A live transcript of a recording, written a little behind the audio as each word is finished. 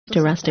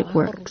to rustic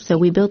work, so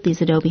we built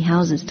these adobe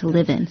houses to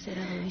live in.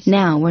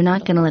 Now, we're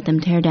not going to let them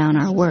tear down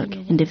our work,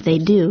 and if they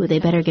do, they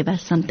better give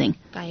us something.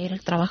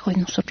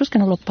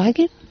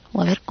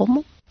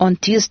 On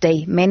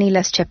Tuesday, many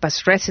Las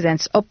Chepas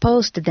residents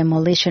opposed the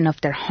demolition of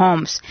their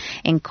homes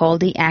and called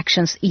the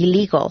actions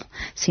illegal,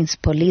 since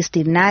police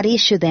did not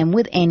issue them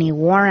with any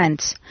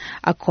warrants.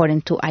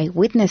 According to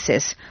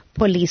eyewitnesses,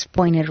 police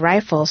pointed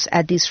rifles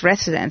at these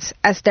residents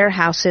as their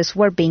houses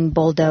were being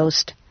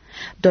bulldozed.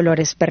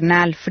 Dolores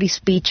Bernal, Free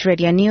Speech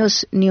Radio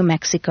News, New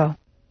Mexico.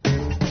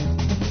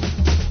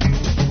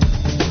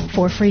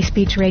 For Free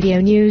Speech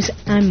Radio News,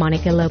 I'm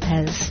Monica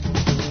Lopez.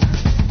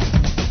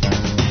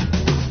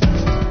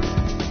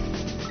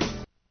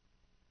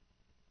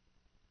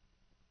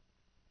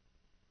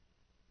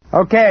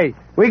 Okay,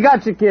 we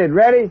got you, kid.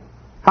 Ready?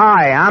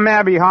 Hi, I'm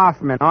Abby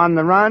Hoffman. On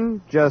the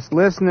run, just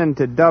listening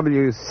to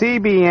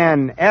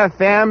WCBN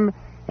FM,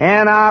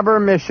 Ann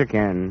Arbor,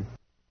 Michigan.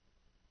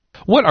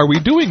 What are we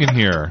doing in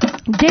here?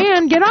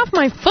 Dan, get off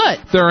my foot.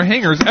 There are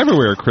hangers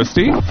everywhere,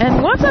 Christy.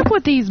 And what's up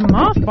with these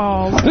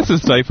mothballs? This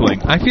is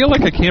stifling. I feel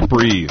like I can't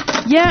breathe.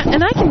 Yeah,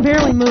 and I can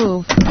barely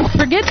move.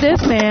 Forget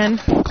this, man.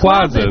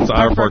 Closets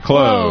are for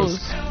clothes.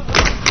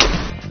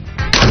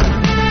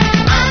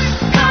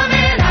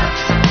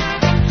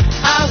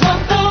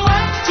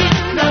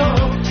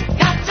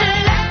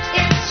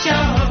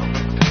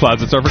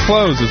 Closets Are for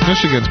Clothes is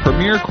Michigan's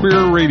premier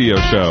queer radio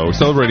show,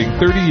 celebrating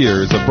 30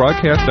 years of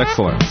broadcast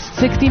excellence.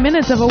 60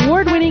 minutes of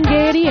award-winning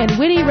gaiety and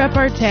witty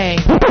repartee.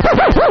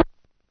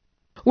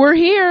 We're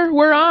here.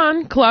 We're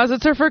on.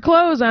 Closets Are for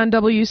Clothes on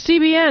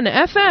WCBN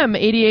FM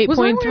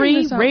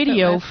 88.3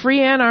 Radio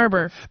Free Ann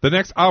Arbor. The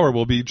next hour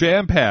will be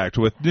jam-packed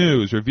with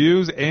news,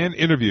 reviews, and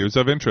interviews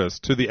of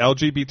interest to the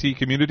LGBT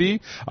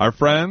community, our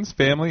friends,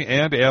 family,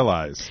 and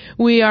allies.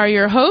 We are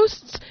your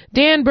hosts,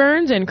 Dan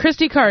Burns and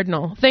Christy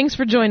Cardinal. Thanks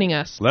for joining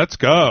us. Let's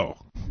go.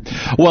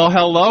 Well,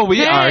 hello,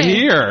 we are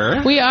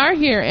here. We are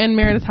here, and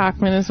Meredith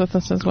Hochman is with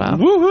us as well.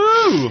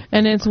 Woohoo!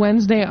 And it's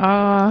Wednesday,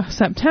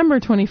 September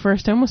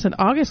 21st. I almost said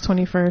August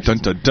 21st. Dun,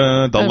 dun,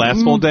 dun, the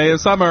last full day of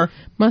summer.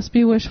 Must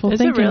be wishful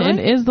thinking. It really? It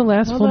is the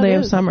last full day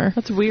of summer.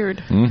 That's weird.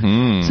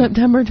 Mm-hmm.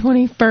 September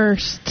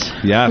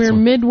 21st. Yes. We're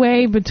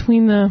midway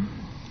between the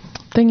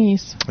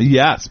thingies.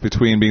 Yes,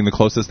 between being the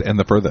closest and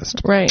the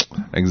furthest. Right.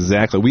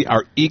 Exactly. We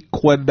are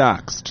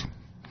equinoxed.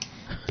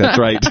 That's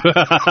right.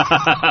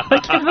 I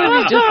can't believe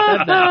you just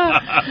said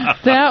that.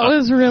 That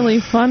was really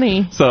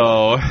funny. So,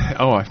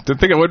 I didn't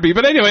think it would be,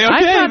 but anyway, okay.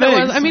 I thought it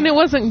was. I mean, it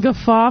wasn't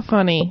guffaw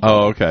funny.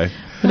 Oh, okay.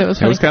 But it was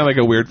funny. It was kind of like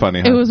a weird funny.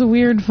 Huh? It was a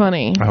weird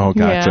funny. Oh,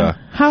 gotcha. Yeah.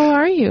 How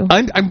are you?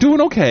 I'm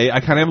doing okay. I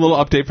kind of have a little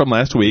update from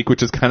last week,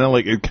 which is kind of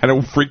like, it kind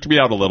of freaked me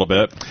out a little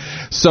bit.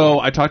 So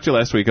I talked to you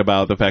last week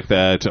about the fact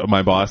that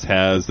my boss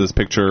has this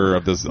picture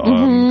of this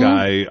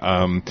guy,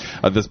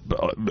 this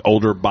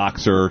older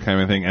boxer kind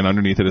of thing, and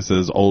underneath it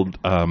says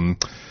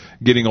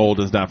getting old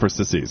is not for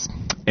sissies.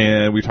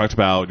 And we talked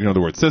about,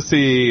 the word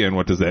sissy and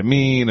what does that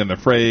mean and the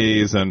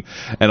phrase and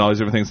all these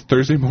different things.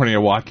 Thursday morning I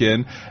walk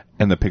in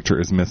and the picture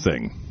is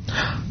missing.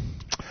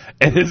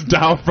 It is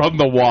down from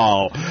the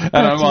wall. And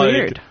That's I'm like,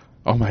 weird.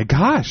 Oh my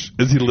gosh,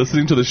 is he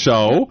listening to the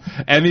show?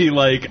 And he,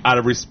 out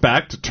of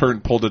respect,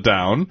 pulled it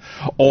down?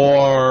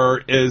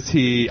 Or is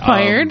he...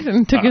 fired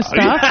and took his stuff?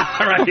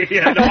 Yeah, right.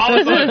 Yeah, no,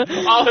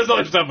 all his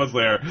other stuff was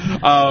there.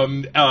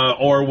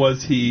 Or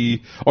was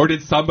he... Or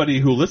did somebody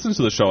who listens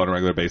to the show on a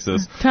regular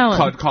basis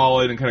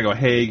call in and kind of go,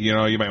 hey, you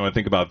might want to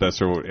think about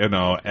this, or,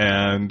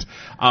 and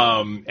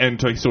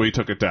so he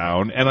took it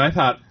down. And I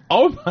thought,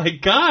 oh my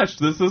gosh,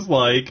 this is,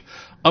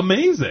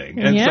 amazing.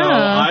 And so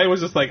I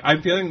was just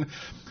I'm feeling...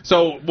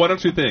 So, one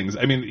of two things.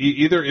 I mean,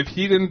 either if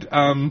he didn't...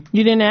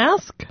 you didn't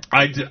ask?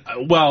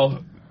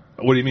 Well,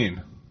 what do you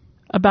mean?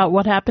 About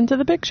what happened to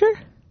the picture?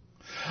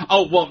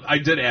 Oh, well, I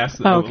did ask,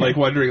 okay.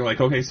 Wondering,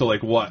 okay, so,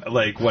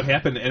 what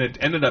happened? And it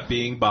ended up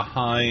being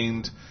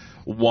behind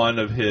one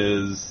of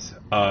his...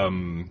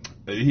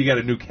 he got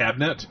a new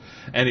cabinet,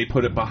 and he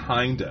put it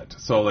behind it.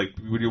 So,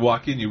 when you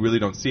walk in, you really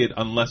don't see it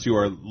unless you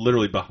are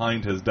literally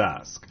behind his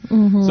desk.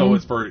 Mm-hmm. So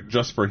it's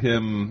just for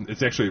him.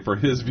 It's actually for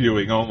his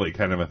viewing only,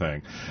 kind of a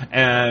thing.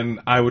 And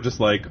I would just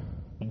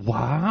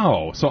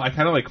wow. So I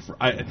kind of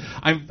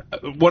I'm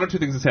one or two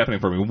things that's happening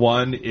for me.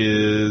 One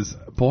is,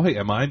 boy,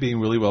 am I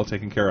being really well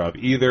taken care of?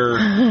 Either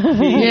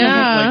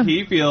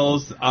he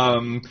feels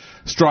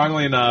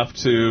strongly enough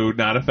to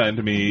not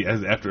offend me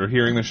after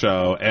hearing the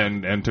show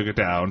and took it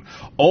down,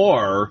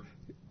 or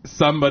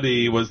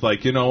somebody was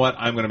like, you know what,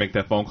 I'm going to make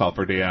that phone call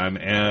for Dan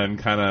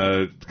and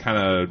kind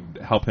of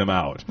help him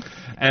out.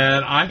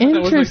 And I thought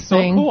that was so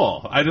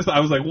cool. I was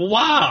like,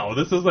 wow,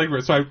 this is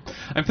so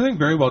I'm feeling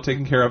very well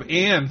taken care of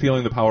and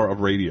feeling the power of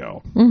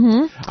radio.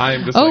 Mm-hmm.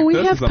 I'm just we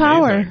this have is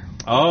power. Amazing.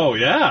 Oh,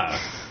 yeah.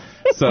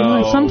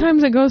 So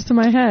sometimes it goes to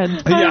my head.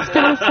 I was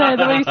going to say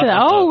the way you said,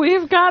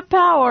 we've got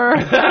power.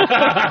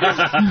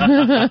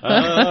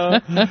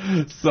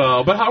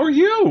 But how are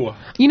you?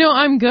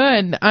 I'm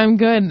good. I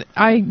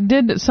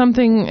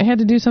had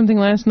to do something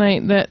last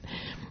night that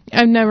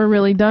I've never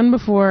really done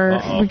before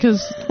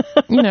because,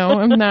 you know,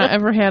 I've not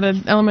ever had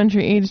an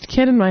elementary aged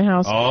kid in my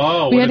house.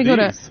 Oh, we had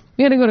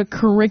to go to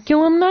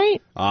curriculum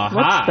night.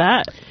 What's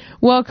that?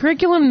 Well,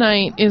 curriculum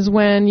night is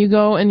when you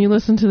go and you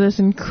listen to this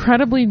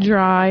incredibly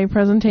dry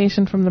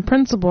presentation from the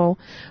principal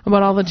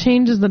about all the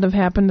changes that have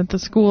happened at the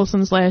school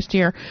since last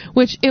year,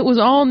 which it was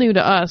all new to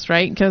us,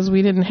 right? Because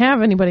we didn't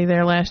have anybody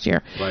there last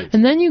year. Right.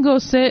 And then you go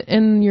sit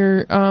in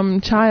your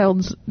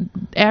child's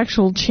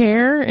actual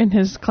chair in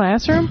his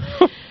classroom.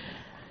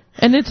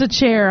 And it's a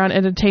chair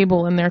at a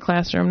table in their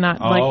classroom, not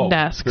like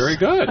desks. Very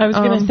good. I was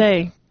going to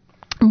say.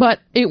 But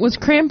it was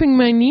cramping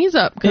my knees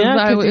up because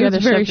it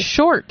was very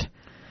short.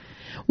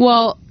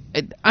 Well,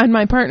 and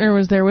my partner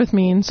was there with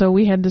me, and so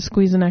we had to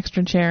squeeze an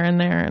extra chair in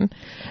there. And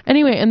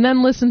anyway, and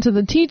then listen to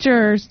the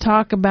teachers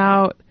talk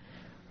about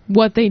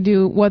what they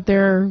do, what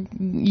their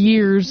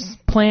year's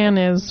plan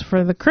is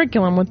for the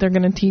curriculum, what they're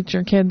going to teach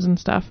your kids and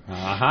stuff.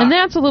 And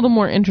that's a little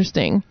more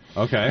interesting.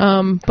 Okay.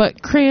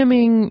 But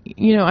cramming,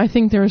 you know, I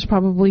think there was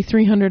probably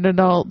 300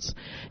 adults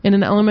in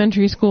an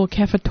elementary school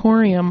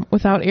cafetorium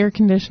without air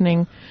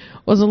conditioning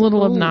was a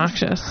little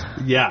obnoxious.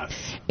 Yes.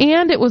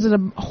 And it was at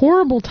a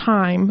horrible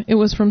time. It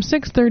was from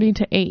 6:30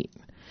 to 8.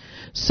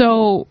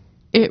 So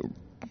it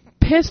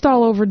pissed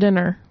all over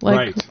dinner.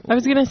 Right. I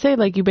was going to say,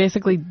 like, you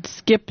basically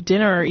skip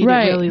dinner or eat it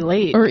really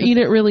late. Or eat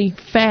it really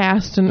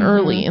fast and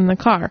early in the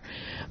car.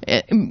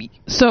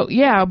 So,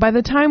 yeah, by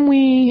the time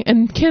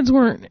and kids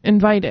weren't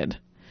invited.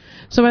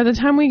 So by the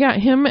time we got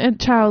him at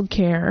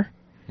childcare,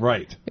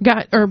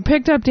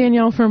 picked up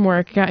Danielle from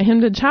work, got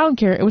him to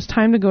childcare, it was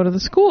time to go to the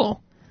school.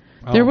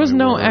 There was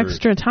no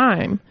extra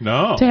time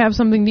to have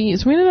something to eat.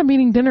 So we ended up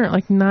eating dinner at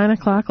like 9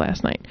 o'clock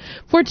last night.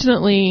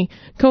 Fortunately,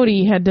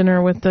 Cody had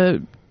dinner with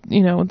the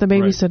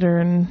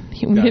babysitter, and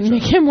we didn't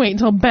make him wait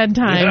until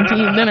bedtime to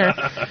eat dinner.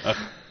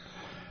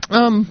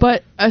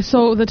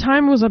 So the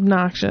time was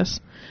obnoxious.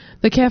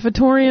 The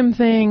cafetorium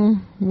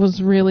thing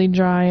was really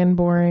dry and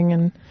boring,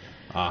 and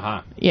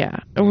yeah,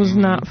 it was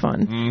not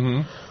fun.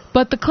 Mm-hmm.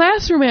 But the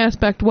classroom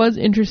aspect was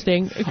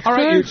interesting. All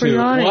right, you two.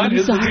 What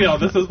is the deal?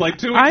 This is like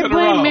 2 weeks in a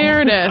row. I blame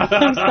Meredith.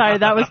 I'm sorry.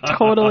 That was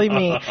totally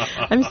me.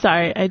 I'm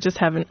sorry. I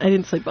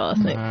didn't sleep well last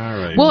night. All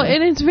right. Well,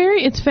 and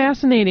it's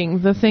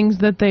fascinating, the things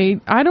that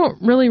I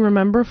don't really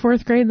remember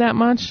 4th grade that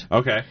much.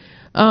 Okay.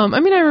 I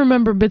mean, I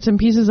remember bits and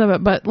pieces of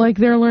it, but like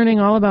they're learning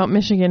all about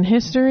Michigan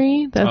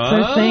history. That's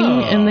their thing.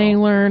 And they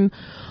learn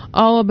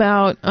all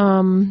about,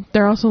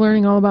 they're also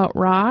learning all about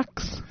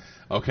rocks.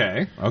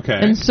 Okay.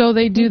 And so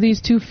they do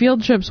these 2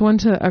 field trips, one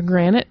to a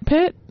granite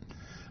pit.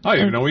 I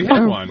didn't even know we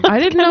had one. I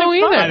didn't know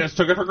either. I just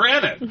took it for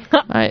granted.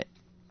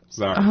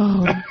 Sorry.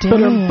 Oh,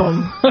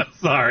 damn.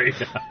 Sorry.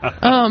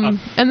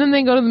 And then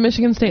they go to the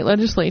Michigan State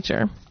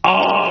Legislature.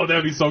 Oh,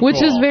 that'd be so cool.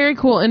 Which is very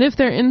cool. And if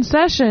they're in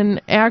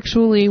session,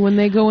 actually, when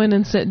they go in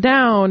and sit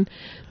down,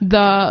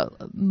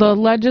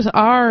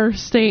 our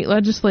state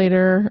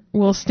legislator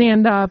will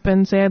stand up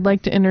and say, "I'd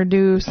like to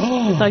introduce."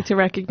 I'd like to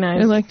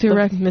recognize.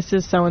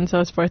 Mrs.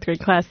 So-and-so's 4th grade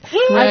class.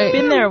 Right. I've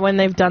been there when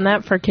they've done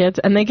that for kids,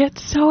 and they get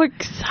so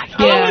excited.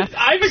 Yeah,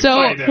 I'm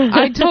excited. So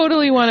I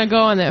totally want to go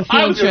on that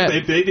field trip.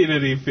 If they need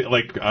any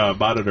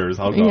monitors,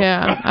 I'll go.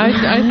 Yeah,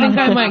 I think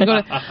I might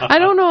go. I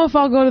don't know if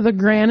I'll go to the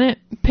granite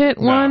pit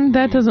one.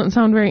 That doesn't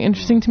sound very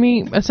interesting to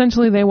me.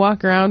 Essentially, they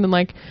walk around and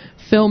like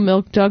fill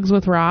milk jugs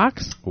with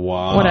rocks.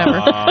 Wow. Whatever.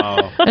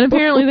 And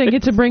apparently they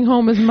get to bring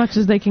home as much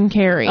as they can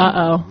carry.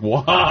 Uh-oh.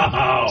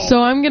 Wow. So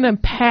I'm going to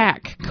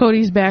pack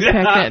Cody's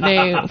backpack that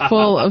day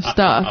full of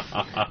stuff.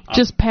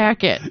 Just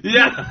pack it.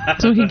 Yeah.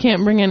 So he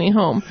can't bring any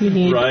home. You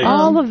need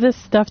all of this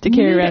stuff to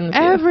carry around with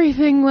you.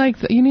 Everything like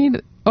that. You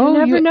need... You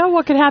never know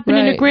what could happen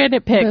in a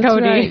granite pit, That's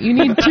Cody. Right. You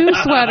need 2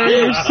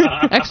 sweaters,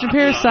 extra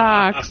pair of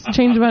socks,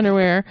 change of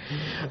underwear.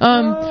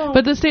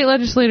 But the state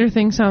legislator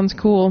thing sounds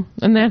cool,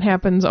 and that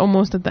happens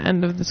almost at the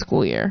end of the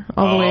school year,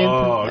 all the way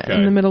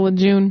in the middle of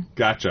June.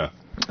 Gotcha.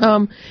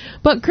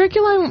 But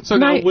curriculum. So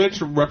now,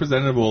 which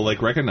representative will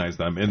recognize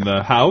them in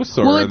the House?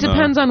 Or it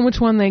depends on which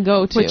one they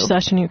go to. Which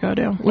session you go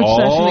to. Which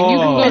session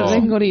they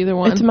can go to either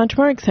one. It's much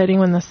more exciting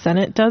when the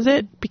Senate does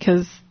it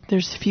because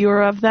there's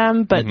fewer of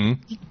them, but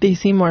they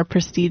seem more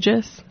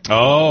prestigious.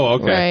 Oh,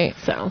 okay. Right.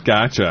 So.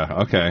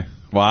 Gotcha. Okay.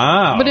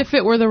 Wow. But if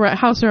it were the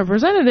House of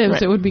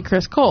Representatives, it would be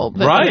Chris Kolb.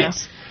 Right.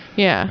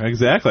 Yeah.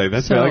 Exactly.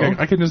 That's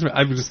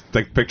I'm just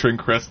like picturing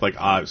Chris like,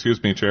 excuse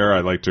me, Chair,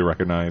 I'd like to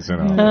recognize,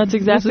 That's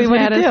exactly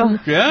what I do.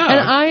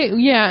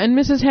 Yeah. And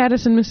Mrs.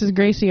 Haddis and Mrs.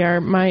 Gracie are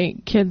my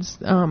kids'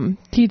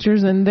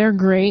 teachers, and they're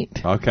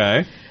great.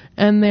 Okay.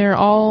 And they're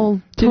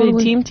all Do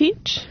they team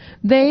teach?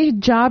 They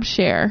job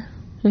share.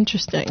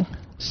 Interesting.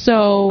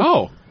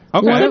 So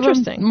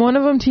okay. One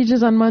of them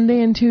teaches on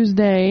Monday and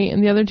Tuesday,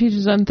 and the other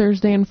teaches on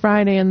Thursday and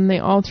Friday, and they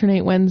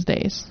alternate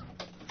Wednesdays.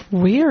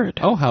 Weird.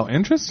 Oh, how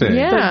interesting.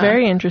 Yeah. But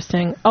very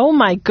interesting. Oh,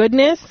 my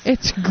goodness.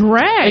 It's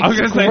Greg. I was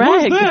going to say,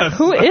 who's this?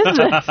 Who is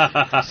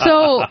this?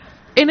 So,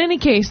 in any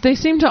case, they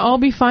seem to all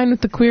be fine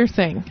with the queer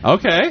thing.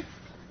 Okay.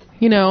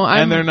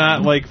 And they're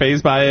not, like,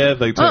 fazed by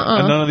it? Like,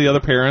 and none of the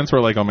other parents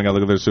were like, oh, my God,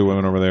 look at there's 2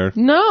 women over there?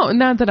 No,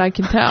 not that I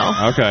can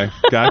tell. Okay,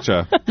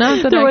 gotcha.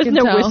 Not that there I was can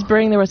no tell.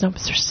 whispering. There was no...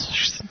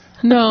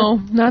 No,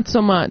 not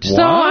so much. Wow.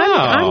 So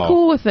I'm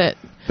cool with it.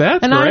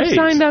 That's and great. I've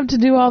signed up to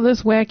do all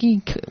this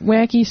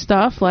wacky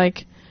stuff.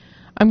 Like,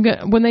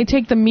 when they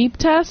take the MEEP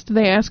test,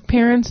 they ask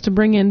parents to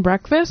bring in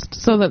breakfast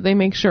so that they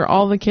make sure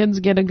all the kids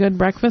get a good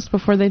breakfast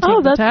before they take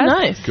the test. Oh, that's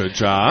nice. Good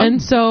job.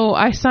 And so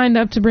I signed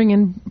up to bring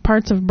in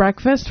parts of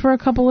breakfast for a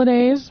couple of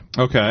days.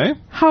 Okay.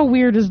 How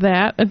weird is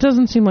that? It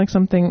doesn't seem like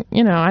something,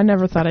 I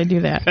never thought I'd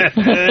do that.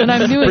 But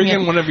I'm doing Bring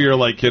it. in one of your,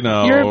 You're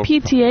a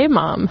PTA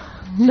mom.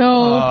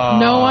 No,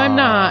 I'm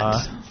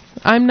not.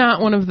 I'm not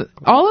one of the...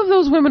 All of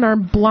those women are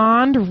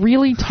blonde,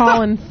 really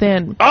tall and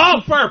thin. Oh,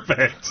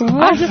 perfect. I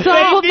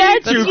saw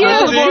That's you.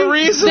 What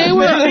reason? They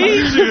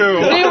need you.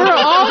 They were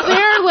all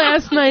there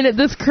last night at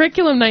this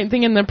curriculum night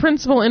thing, and the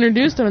principal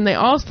introduced them, and they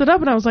all stood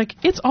up, and I was like,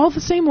 it's all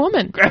the same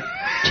woman.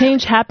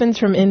 Change happens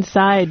from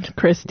inside,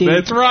 Christy.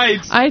 That's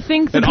right. I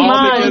think the and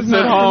all the kids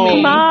at home.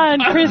 Come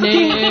on,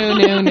 Christy.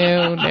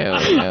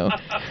 No.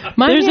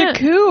 There's a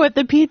coup at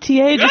the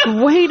PTA just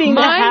waiting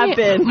to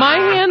happen. My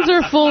hands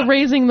are full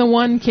raising the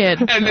one kid.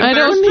 And I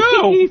don't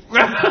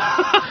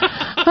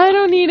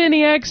need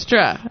any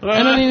extra.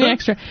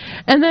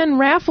 And then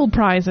raffle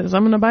prizes.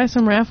 I'm going to buy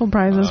some raffle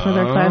prizes for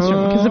their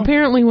classroom because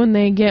apparently when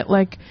they get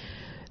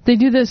they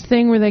do this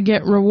thing where they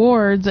get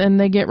rewards and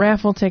they get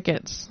raffle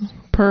tickets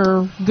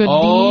per good deed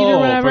or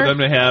whatever. For them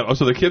to have.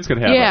 So the kids could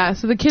have it. Yeah,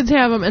 so the kids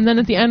have them, and then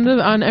at the end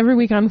on every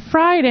week on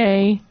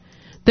Friday,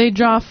 they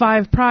draw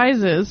 5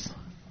 prizes,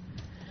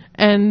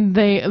 and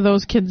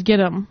those kids get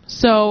them.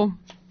 So.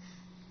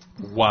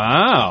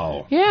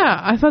 Wow. Yeah,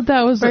 I thought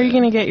that was... Where are you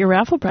going to get your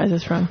raffle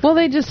prizes from? Well,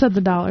 they just said the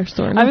dollar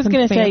store. I was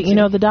going to say,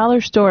 the dollar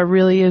store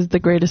really is the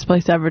greatest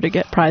place ever to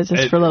get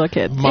prizes for little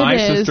kids. My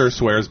sister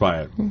swears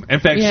by it.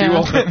 In fact,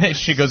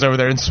 she goes over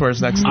there and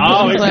swears next to me.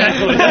 Oh,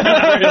 exactly.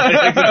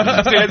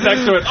 Stands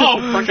next to it. Oh,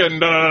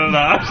 frickin'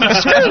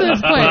 Screw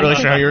this place. I'm not really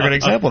sure how you were going to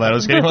example that. I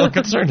was getting a little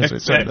concerned.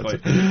 Exactly.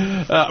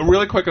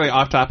 Really quickly,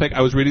 off topic,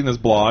 I was reading this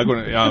blog.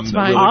 It's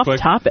fine. Off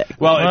topic.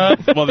 What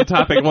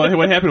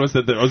happened was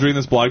that I was reading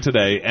this blog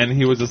today, and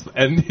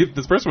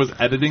this person was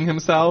editing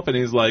himself, and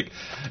he's like,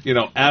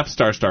 F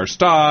star star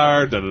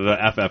star,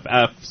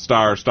 FFF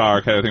star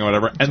star kind of thing or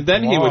whatever, and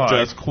then he would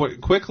just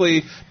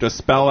quickly just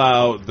spell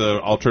out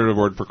the alternative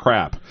word for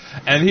crap,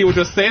 and he would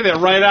just say that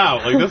right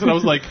out like this, and I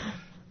was like,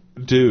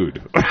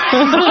 dude.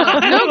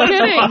 No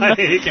kidding.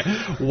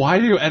 Why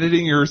are you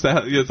editing your...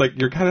 It's like,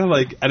 you're kind of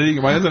like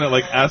editing... Why isn't it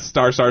like S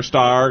star star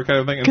star kind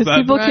of thing? Because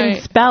people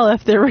can spell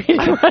if they're reading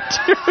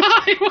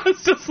I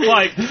was just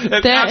like...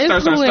 That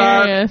is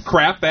hilarious.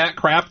 Crap that,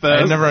 crap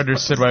this. I never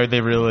understood why they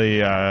really...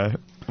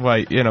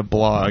 in a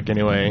blog,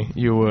 anyway,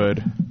 you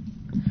would...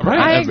 Right.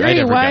 I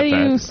agree. Why do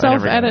you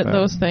self-edit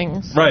those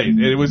things? Right.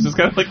 It was just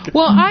kind of like...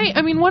 Well,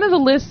 I mean, one of the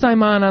lists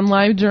I'm on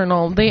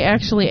LiveJournal, they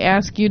actually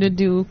ask you to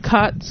do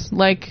cuts,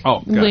 links,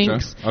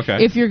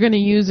 if you're going to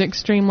use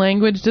extreme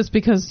language, just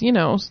because,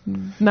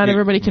 not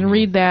everybody can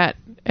read that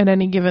at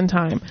any given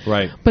time.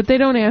 Right. But they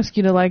don't ask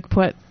you to,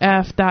 put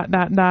F ...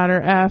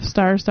 or F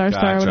star star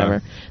star or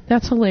whatever.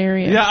 That's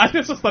hilarious. Yeah, I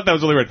just thought that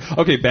was really weird.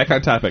 Okay, back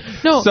on topic.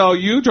 No. So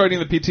you joining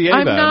the PTA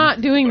I'm then. not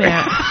doing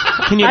that.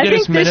 Can you get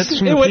us minutes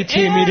from the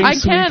PTA meeting? I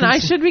can. I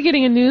should be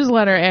getting a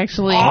newsletter,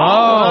 actually.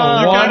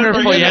 Oh,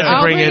 wonderful. You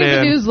have to bring it in. I'll bring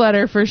a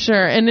newsletter for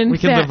sure. And we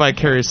can live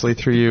vicariously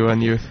through you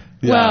and youth.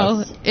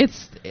 Well,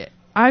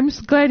 I'm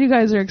glad you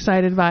guys are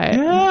excited by it.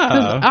 Yeah.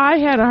 Because I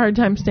had a hard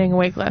time staying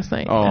awake last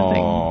night.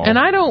 Oh. And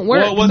I don't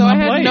work, so I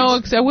had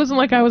it wasn't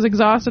like I was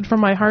exhausted from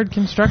my hard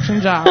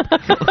construction job.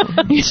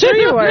 Sure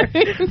you were.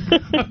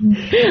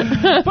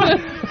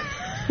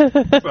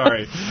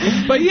 Sorry.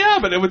 But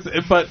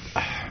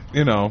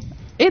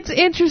it's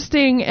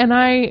interesting, and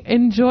I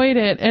enjoyed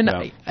it. And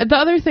the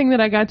other thing that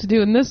I got to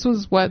do, and this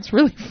was what's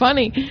really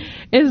funny,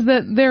 is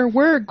that their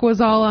work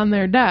was all on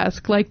their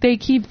desk. Like, they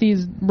keep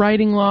these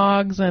writing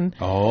logs and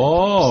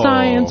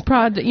science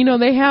project.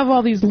 They have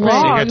all these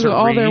logs of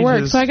all their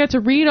work. So I got to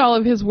read all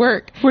of his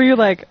work. Were you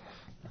like...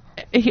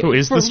 Who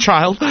is this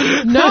child?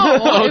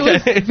 No, It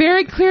was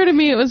very clear to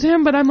me it was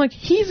him, but I'm like,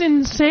 he's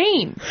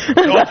insane.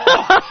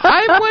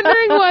 I'm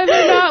wondering why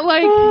they're not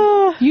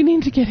you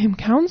need to get him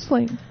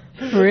counseling.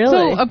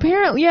 Really? So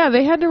apparently,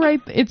 they had to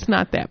write. It's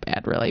not that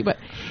bad, really, but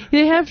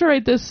they have to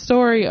write this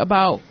story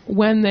about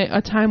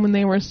a time when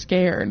they were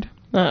scared.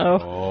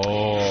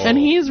 And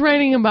he's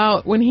writing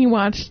about when he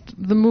watched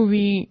the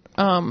movie,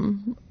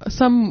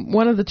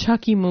 one of the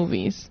Chucky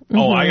movies.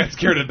 Oh, I got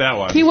scared at that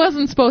one. He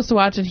wasn't supposed to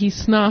watch it. He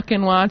snuck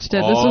and watched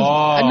it. This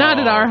was not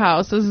at our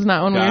house. This is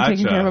not when we were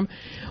taking care of him.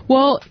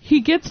 Well,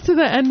 he gets to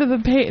the end of the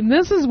page.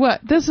 This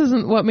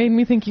isn't what made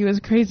me think he was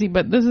crazy,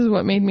 but this is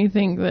what made me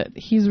think that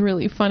he's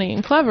really funny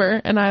and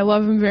clever, and I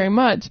love him very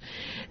much,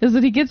 is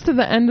that he gets to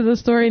the end of the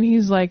story and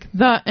he's like,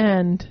 the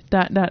end, ...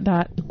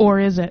 or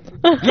is it?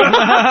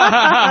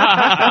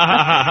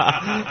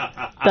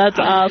 That's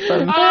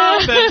awesome. Oh,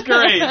 that's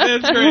great.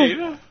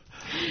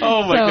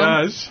 Oh my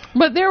gosh.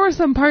 But there were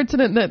some parts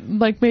in it that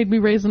made me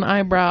raise an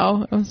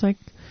eyebrow. I was like,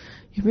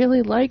 you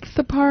really liked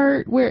the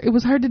part where... It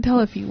was hard to tell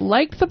if you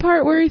liked the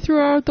part where he threw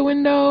her out the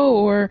window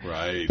or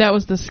that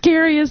was the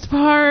scariest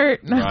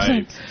part. And I was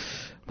like,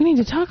 We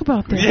need to talk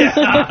about this. Yeah.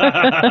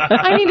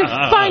 I need to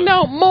find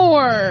out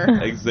more.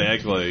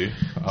 Exactly.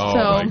 Oh, So,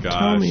 my gosh.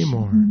 Tell me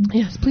more.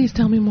 Yes, please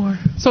tell me more.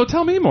 So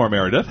tell me more,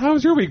 Meredith.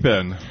 How's your week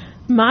been?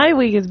 My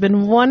week has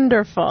been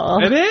wonderful.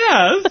 It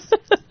is.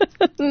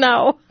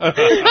 No. But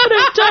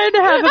I'm trying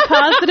to have a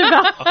positive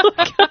outlook.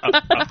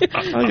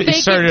 You Fake it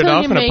started till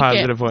off you in a make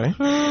positive way.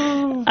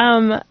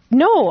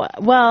 No.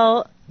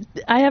 Well,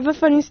 I have a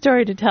funny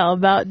story to tell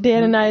about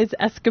Dan and I's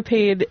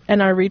escapade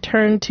and our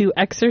return to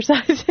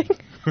exercising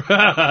at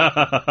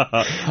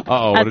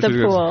the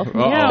pool.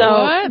 Yeah, So-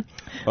 what?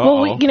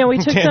 Well, we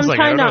took Dan's some like,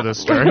 I time don't know out. this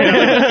story.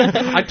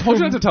 I told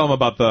you not to tell him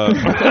about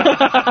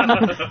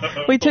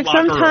the... We took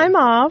some locker room. time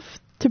off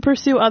to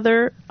pursue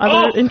other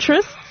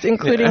interests,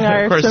 including Yeah,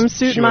 our of course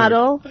swimsuit she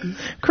model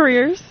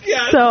careers.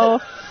 Yes. So,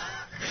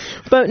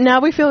 but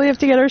now we feel we have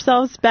to get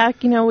ourselves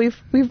back. We've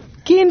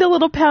gained a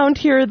little pound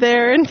here or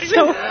there, and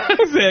so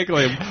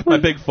Exactly. My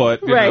big foot,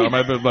 you Right.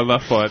 know, my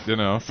left foot, you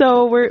know.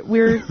 so we're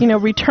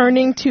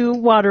returning to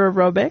water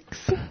aerobics.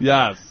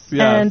 Yes.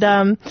 And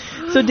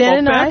so Dan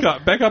and I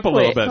back up a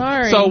little Wait, bit.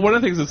 sorry. So one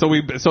of the things is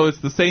so it's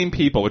the same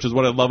people, which is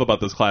what I love about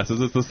this class. Is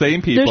it's the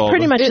same people. there's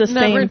pretty much It the same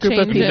never group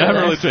of changes. It people.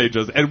 never really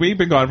changes, and we've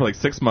been gone for like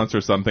 6 months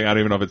or something. I don't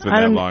even know if it's been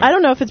that long. I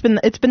don't know if it's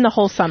been the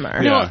whole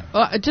summer. Yeah.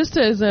 Just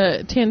as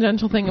a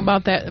tangential thing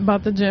about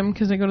the gym,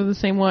 because I go to the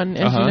same one,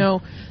 as you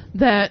know,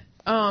 that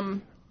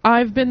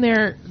I've been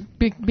there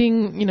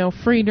being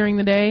free during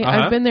the day.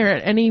 I've been there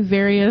at any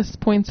various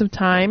points of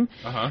time,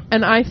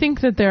 and I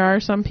think that there are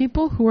some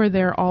people who are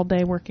there all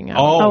day working out.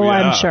 Oh, yeah.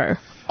 I'm sure.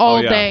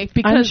 all yeah. day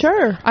because I'm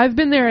sure. I've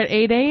been there at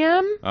 8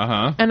 a.m.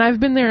 And I've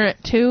been there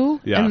at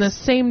 2, Yes. and the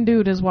same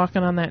dude is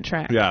walking on that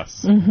track.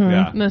 Yes. Mm-hmm.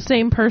 Yeah. And the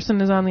same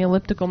person is on the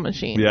elliptical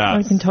machine. Yeah.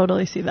 I can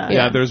totally see that.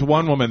 Yeah, there's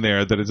one woman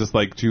there that is just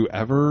like, do you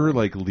ever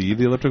like leave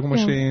the elliptical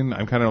machine?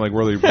 I'm kind of like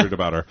really worried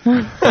about her,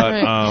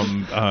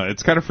 but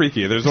it's kind of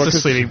freaky. There's There's a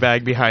sleeping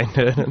bag behind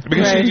it.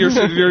 because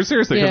you're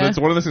seriously because Yeah. it's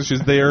one of those things.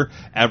 She's there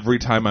every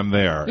time I'm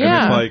there,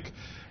 Yeah. and it's like,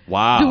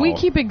 wow. Do we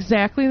keep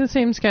exactly the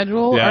same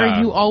schedule, Yeah. or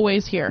are you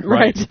always here?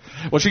 Right.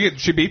 Well,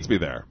 she beats me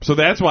there, so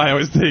that's why I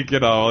always think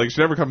like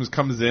she never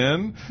comes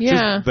in.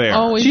 Yeah. She's there.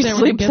 Always She there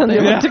when you sleeps get on the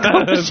there. elliptical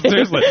machine.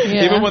 Seriously,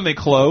 Yeah. even when they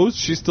close,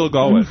 she's still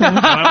going. And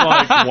I'm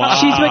like, wow.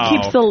 She's what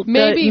keeps the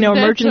Maybe that's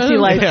emergency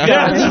what- lights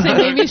Yeah, I was on. gonna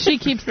say, maybe she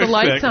keeps the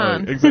lights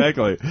on.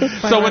 Exactly.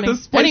 So with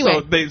this place,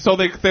 Anyway.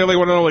 they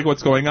want to know like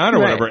what's going on or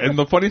Right. whatever. And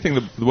the funny thing,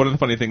 one of the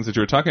funny things that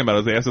you were talking about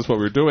is they asked us what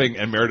we were doing,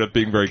 and Meredith,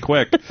 being very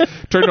quick,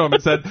 turned to him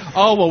and said,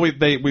 "Oh, well, we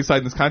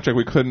signed this contract.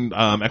 We couldn't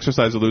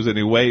exercise or lose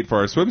any weight for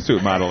our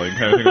swimsuit modeling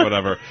kind of thing or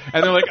whatever."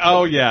 And they're like,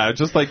 "Oh yeah,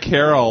 just like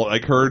Carol,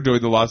 like her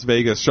doing the Las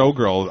Vegas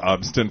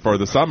showgirl stint for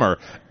the summer."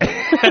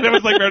 And it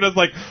was like Meredith's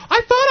like,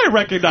 "I thought I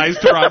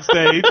recognized her on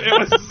stage." It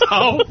was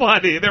so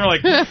funny. They were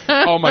like,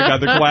 "Oh my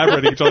god, they're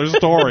collaborating each other's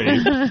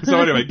stories." So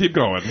anyway, keep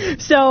going.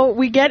 So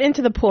we get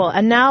into the pool,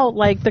 and now,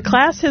 like, the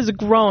class has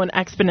grown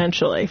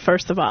exponentially,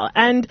 first of all.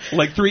 And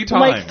Like 3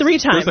 times. Like 3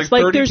 times. There's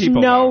like 30 there's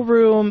people no there.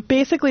 room.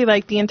 Basically,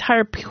 like, the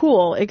entire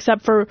pool,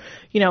 except for,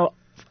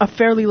 a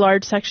fairly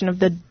large section of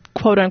the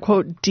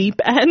quote-unquote deep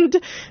end,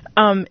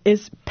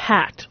 is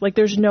packed. Like,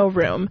 there's no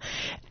room.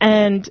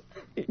 And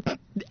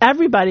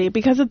everybody,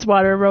 because it's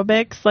water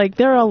aerobics, like,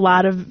 there are a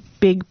lot of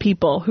big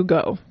people who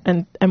go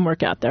and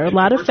work out there. A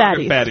lot of We're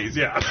talking fatties. Fatties,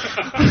 yeah.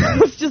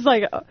 It's just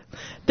like,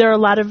 there are a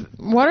lot of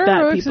Water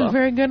fat aerobics people. is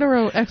very good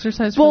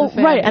exercise for Well, the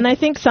fat. right, and I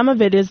think some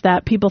of it is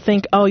that people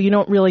think, oh, you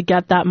don't really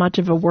get that much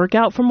of a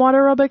workout from water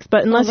aerobics,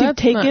 but unless you've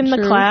that's not taken the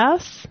true.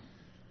 class,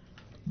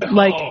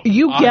 like,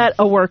 you get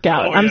a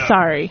workout. Oh, I'm yeah.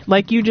 sorry.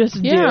 Like, you just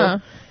yeah.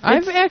 do.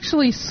 I've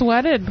actually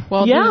sweated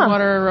while Yeah. doing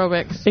water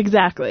aerobics.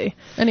 Exactly.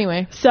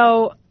 Anyway.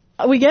 So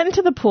we get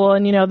into the pool,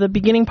 and, the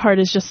beginning part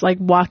is just, like,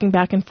 walking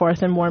back and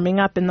forth and warming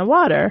up in the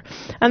water.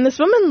 And this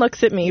woman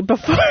looks at me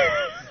before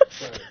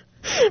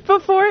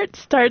it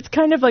starts,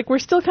 kind of like, we're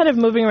still kind of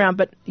moving around,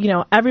 but,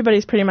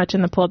 everybody's pretty much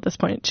in the pool at this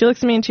point. She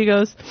looks at me and she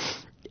goes,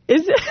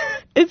 is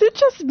it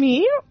just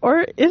me,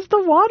 or is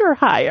the water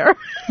higher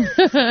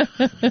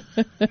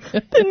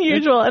than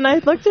usual? And I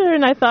looked at her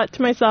and I thought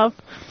to myself,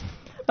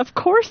 of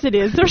course it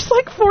is. There's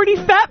like 40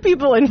 fat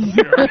people in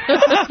here.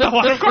 The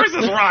water, of course,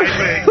 is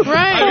rising.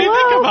 Right. I mean,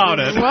 think about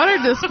it. Water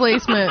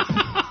displacement.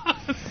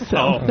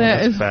 Oh,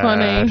 That is bad.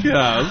 funny.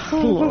 yeah.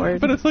 Lord.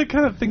 But it's like,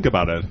 kind of think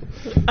about it.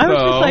 I was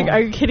So- just like, are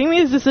you kidding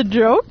me? Is this a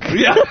joke?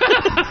 Yeah.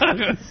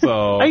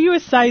 So. Are you a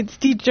science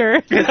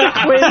teacher? Quiz? Because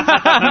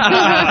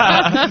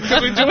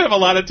we do have a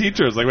lot of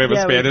teachers. Like we have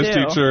Yeah, a we Spanish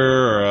do. teacher,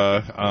 or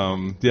a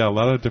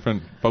lot of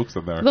different folks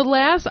in there.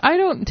 I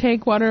don't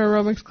take water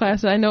aerobics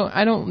classes. I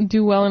don't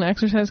do well in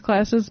exercise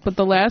classes, but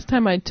the last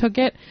time I took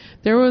it,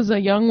 there was a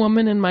young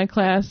woman in my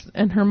class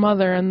and her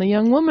mother, and the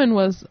young woman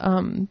was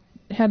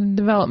had a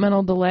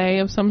developmental delay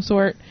of some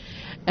sort.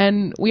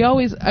 And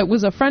it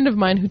was a friend of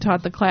mine who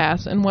taught the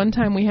class, and one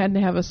time we had to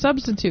have a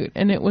substitute,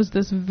 and it was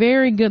this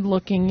very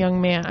good-looking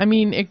young man. I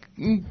mean,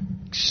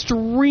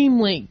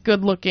 extremely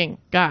good-looking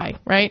guy,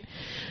 right?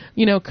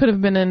 Could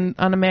have been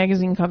on a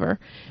magazine cover.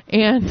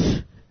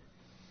 And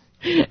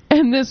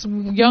this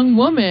young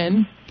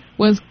woman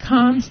was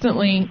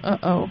constantly,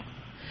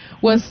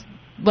 was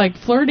like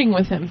flirting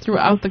with him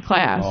throughout the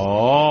class.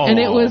 Oh. And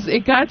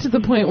it got to the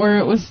point where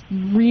it was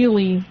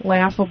really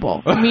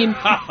laughable. I mean,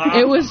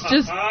 it was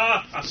just,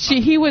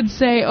 he would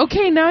say,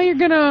 okay, now you're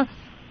going to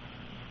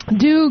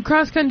do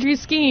cross-country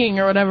skiing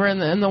or whatever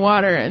in the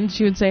water, and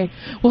she would say,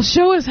 well,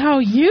 show us how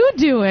you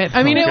do it.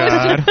 I mean, it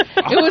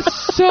was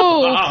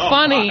so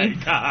funny.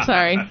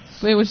 Sorry.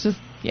 It was just,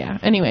 yeah.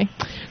 Anyway.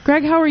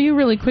 Greg, how are you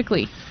really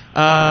quickly?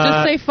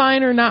 Just say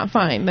fine or not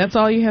fine. That's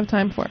all you have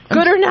time for.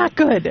 Good or not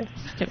good?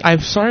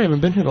 I'm sorry I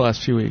haven't been here the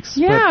last few weeks.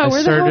 Yeah,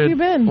 where the hell have you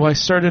been? Well, I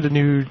started a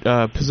new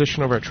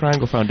position over at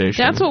Triangle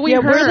Foundation. That's what we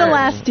heard. We're the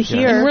last to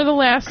hear. And we're the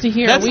last to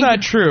hear. That's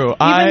not true.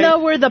 Even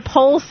though we're the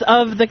pulse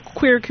of the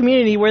queer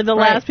community, we're the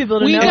last people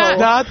to know. It's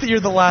not that you're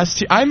the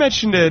last. I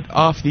mentioned it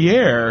off the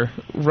air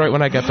right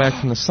when I got back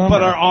from the summer.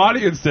 But our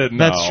audience didn't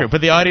know. That's true. But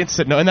the audience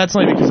didn't know, and that's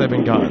only because I've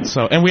been gone.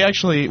 So, and we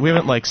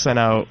haven't sent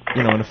out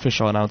an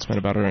official announcement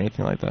about it or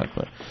anything like that.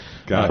 But.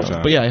 Gotcha.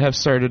 But yeah, I have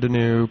started a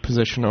new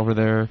position over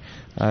there,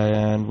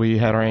 and we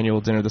had our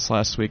annual dinner this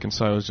last week, and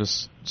so I was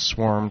just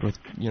swarmed with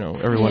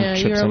everyone. Yeah,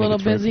 you were a little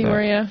busy,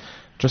 were you?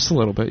 Just a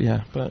little bit,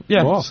 yeah. But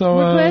yeah, cool. So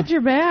we're glad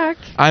you're back.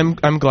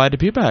 I'm glad to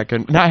be back,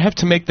 and now I have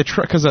to make the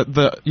trek because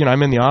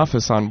I'm in the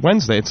office on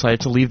Wednesday, so I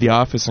have to leave the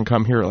office and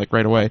come here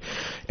right away,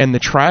 and the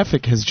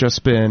traffic has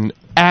just been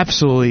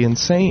absolutely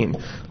insane.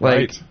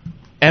 Right.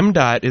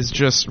 MDOT is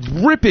just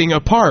ripping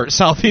apart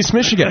Southeast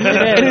Michigan,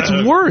 and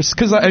it's worse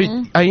because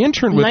I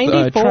interned with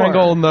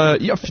Triangle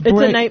and it's a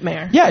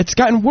nightmare. Yeah, it's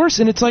gotten worse,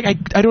 and it's like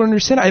I don't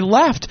understand. I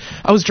left.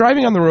 I was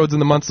driving on the roads in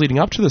the months leading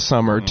up to the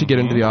summer to get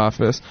into the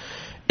office.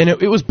 And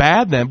it was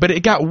bad then, but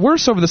it got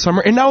worse over the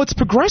summer, and now it's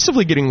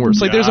progressively getting worse.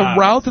 Like, there's a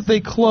route that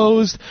they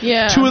closed, 2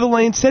 of the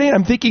lanes today, and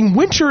I'm thinking,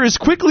 winter is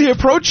quickly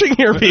approaching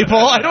here, people.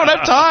 I don't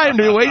have time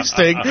to be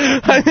wasting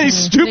on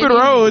these stupid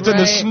roads in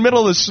the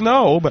middle of the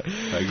snow. But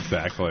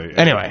exactly.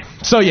 Anyway,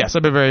 so yes,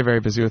 I've been very,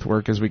 very busy with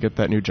work as we get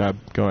that new job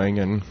going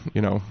and,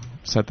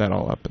 set that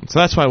all up. And so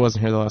that's why I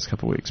wasn't here the last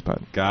couple of weeks. But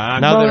now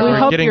that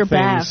we're getting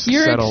things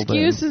settled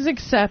your excuse is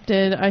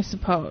accepted, I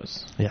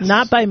suppose. Yes.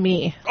 Not by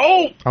me.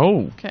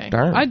 Oh, okay.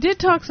 Darn. I did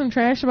talk some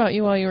trash about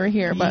you while you were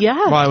here, but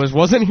Well, I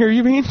wasn't here.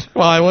 You mean?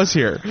 Well, I was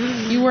here.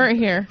 You weren't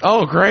here.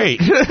 Oh, great.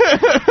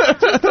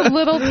 Just a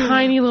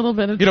tiny little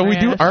bit of trash. We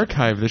do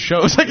archive the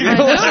shows. I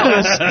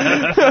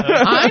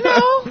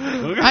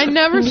know. I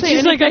never say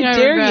She's anything. I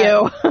dare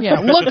you.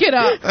 Yeah, look it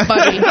up,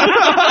 buddy.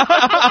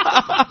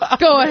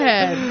 Go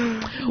ahead.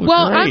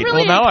 Well, great. I'm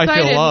really now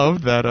excited. I feel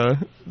loved that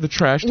the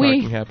trash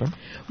talking happened.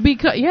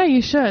 Because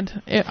you should.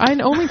 I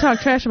only talk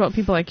trash about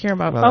people I care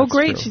about. Well,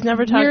 great. True. She's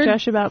never talked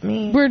trash about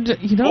me.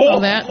 You don't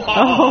know that.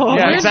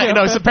 Yeah, exactly.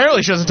 No,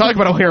 apparently she doesn't talk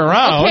about it when we're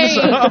around. Okay.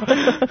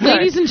 So.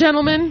 Ladies and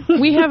gentlemen,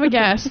 we have a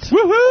guest.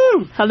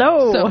 Woohoo!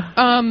 Hello. So,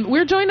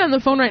 we're joined on the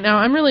phone right now.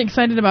 I'm really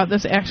excited about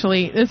this,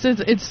 actually.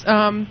 It's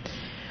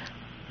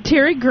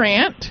Terry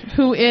Grant,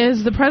 who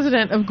is the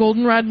president of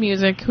Goldenrod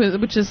Music,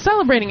 which is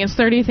celebrating its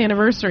 30th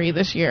anniversary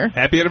this year.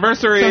 Happy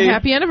anniversary! So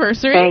happy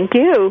anniversary! Thank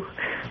you.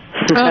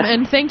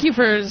 And thank you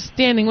for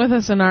standing with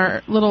us in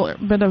our little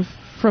bit of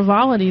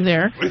frivolity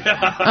there. Well,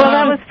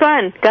 that was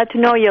fun. Got to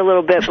know you a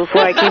little bit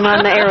before I came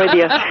on the air with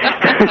you.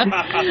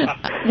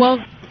 Well,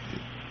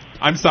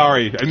 I'm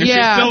sorry. I mean, she's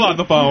still on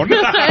the phone.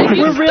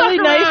 We're really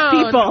nice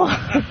people.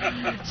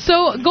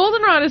 So,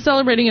 Goldenrod is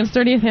celebrating its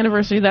 30th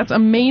anniversary. That's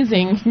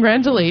amazing.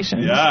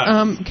 Congratulations.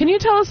 Yes. Can you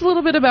tell us a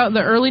little bit about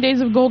the early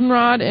days of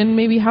Goldenrod and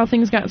maybe how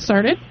things got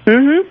started?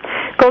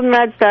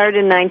 Goldenrod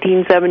started in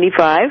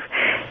 1975.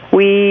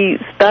 We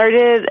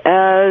started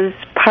as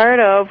part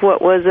of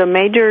what was a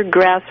major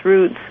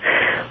grassroots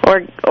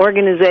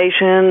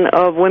organization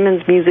of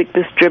women's music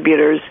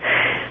distributors.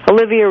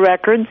 Olivia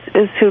Records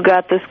is who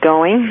got this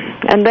going,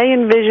 and they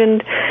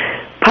envisioned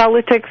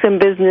politics and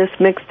business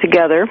mixed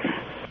together.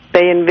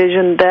 They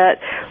envisioned that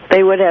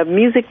they would have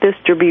music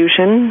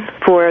distribution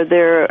for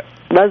their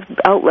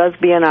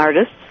lesbian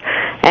artists,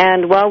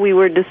 and while we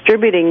were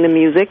distributing the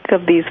music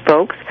of these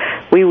folks,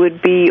 we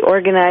would be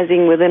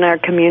organizing within our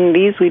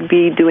communities. We'd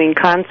be doing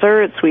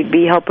concerts. We'd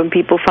be helping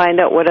people find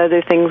out what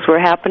other things were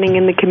happening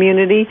in the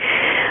community,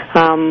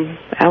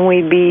 and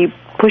we'd be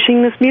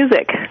pushing this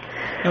music.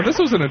 Now, this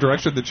was in a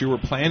direction that you were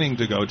planning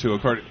to go to,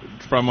 according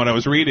from what I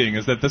was reading,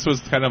 is that this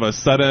was kind of a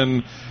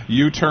sudden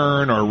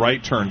U-turn or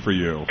right turn for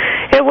you.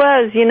 It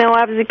was.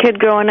 I was a kid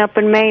growing up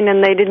in Maine,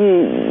 and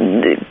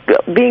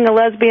being a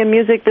lesbian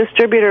music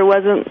distributor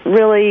wasn't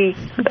really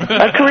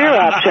a career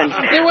option.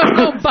 There was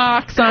no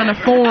box on a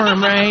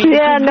form, right?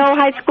 Yeah, no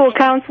high school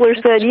counselor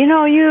said,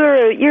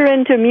 you're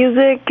into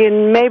music,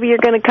 and maybe you're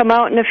going to come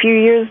out in a few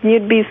years, and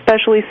you'd be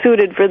specially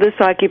suited for this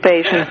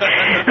occupation.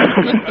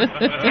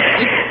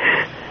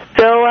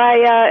 So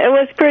it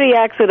was pretty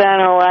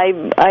accidental.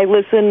 I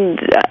listened.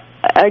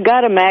 I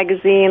got a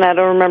magazine. I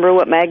don't remember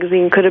what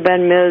magazine. Could have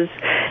been Ms.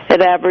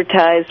 It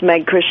advertised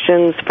Meg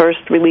Christian's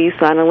first release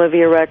on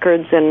Olivia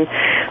Records, and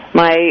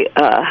my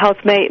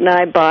housemate and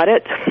I bought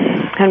it,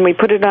 and we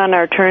put it on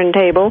our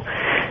turntable,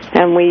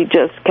 and we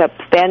just kept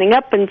standing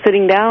up and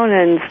sitting down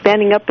and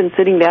standing up and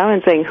sitting down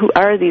and saying, who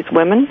are these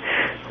women?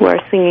 who are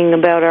singing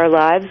about our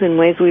lives in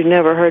ways we've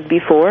never heard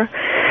before.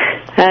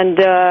 And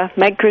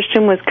Meg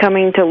Christian was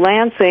coming to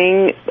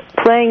Lansing,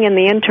 playing in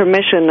the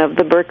intermission of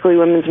the Berkeley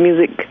Women's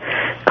Music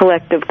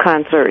Collective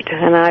concert.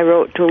 And I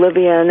wrote to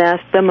Olivia and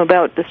asked them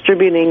about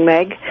distributing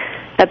Meg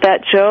at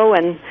that show,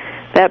 and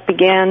that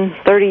began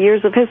 30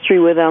 years of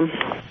history with them.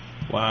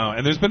 Wow,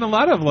 and there's been a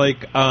lot of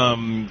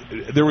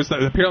there was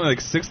apparently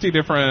 60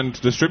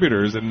 different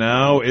distributors, and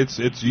now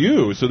it's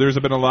you. So there's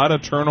been a lot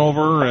of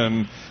turnover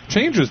and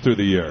changes through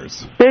the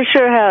years. There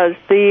sure has.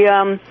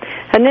 The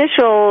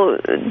initial,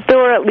 there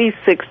were at least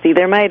 60.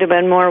 There might have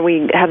been more.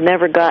 We have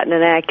never gotten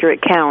an accurate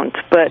count,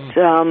 but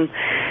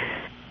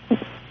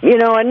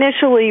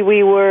initially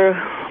we were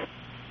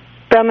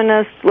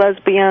feminists,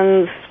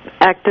 lesbians,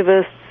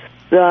 activists,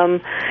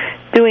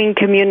 doing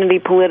community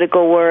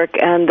political work,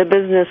 and the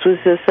business was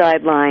the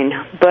sideline.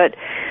 But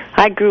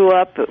I grew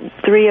up,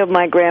 3 of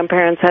my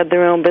grandparents had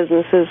their own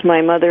businesses.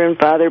 My mother and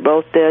father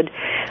both did.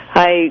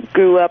 I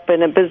grew up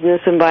in a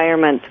business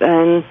environment,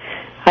 and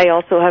I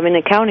also have an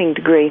accounting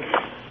degree.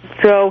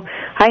 So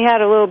I had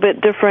a little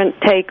bit different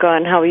take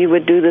on how you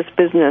would do this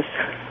business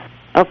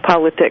of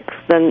politics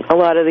than a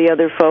lot of the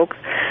other folks.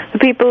 The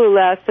people who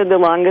lasted the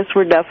longest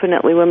were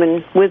definitely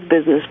women with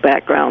business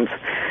backgrounds.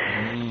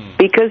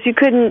 Because you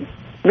couldn't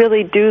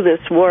really do this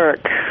work.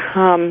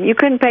 You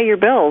couldn't pay your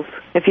bills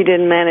if you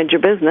didn't manage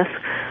your business.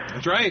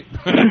 That's right.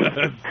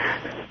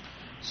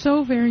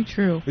 So very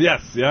true.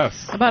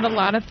 Yes. About a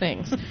lot of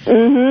things.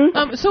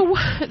 Mm-hmm. So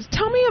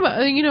tell me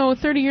about,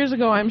 30 years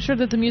ago, I'm sure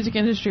that the music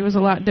industry was a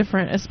lot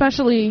different,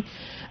 especially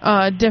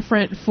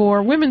different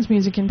for women's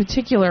music in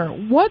particular.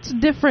 What's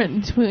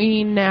different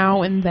between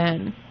now and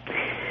then?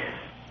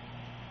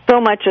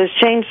 So much has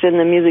changed in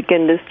the music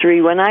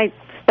industry. When I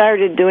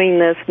started doing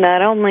this,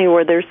 not only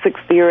were there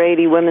 60 or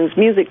 80 women's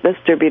music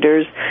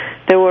distributors,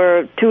 there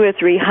were 200 or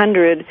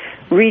 300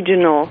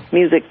 regional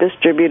music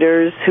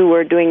distributors who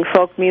were doing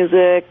folk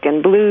music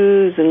and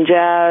blues and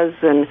jazz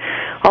and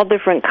all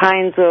different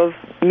kinds of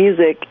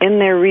music in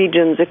their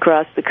regions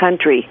across the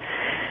country.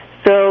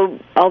 So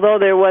although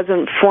there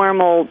wasn't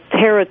formal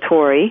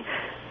territory,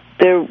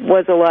 there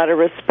was a lot of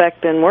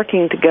respect and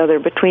working together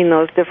between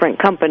those different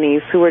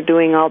companies who were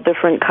doing all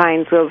different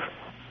kinds of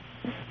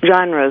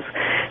genres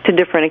to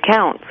different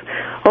accounts.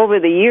 Over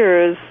the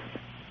years,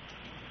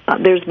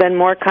 there's been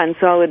more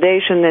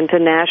consolidation into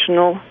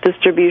national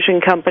distribution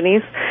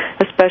companies,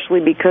 especially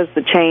because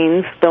the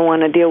chains don't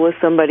want to deal with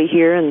somebody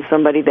here and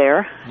somebody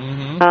there.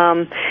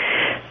 Mm-hmm.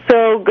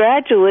 So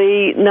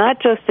gradually,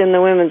 not just in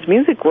the women's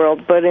music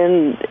world, but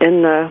in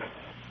the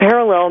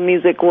parallel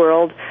music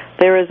world,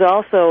 there has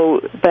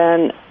also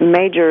been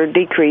major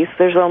decrease.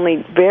 There's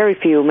only very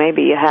few,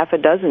 maybe a half a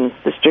dozen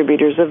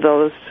distributors of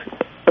those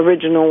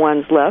original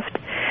ones left.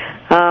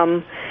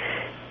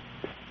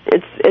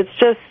 It's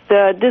just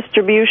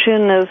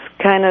distribution is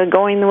kind of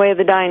going the way of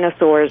the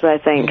dinosaurs, I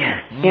think.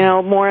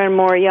 Mm-hmm. More and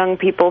more young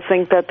people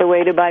think that the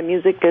way to buy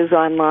music is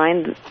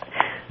online.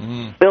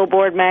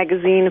 Billboard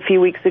magazine a few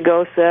weeks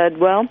ago said,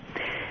 well,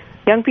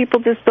 young people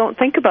just don't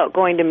think about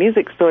going to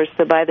music stores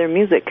to buy their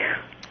music.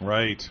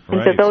 Right.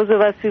 And to those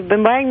of us who've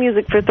been buying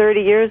music for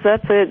 30 years,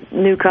 that's a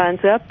new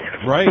concept.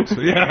 Right,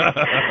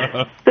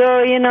 yeah.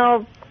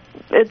 So,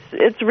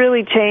 it's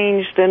really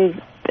changed,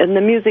 and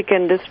the music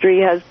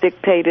industry has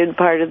dictated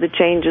part of the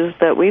changes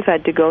that we've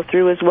had to go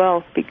through as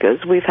well,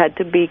 because we've had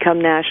to become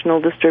national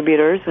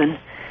distributors. And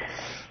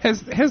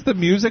Has the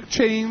music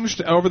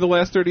changed over the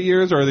last 30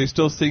 years, or are they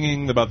still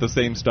singing about the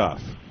same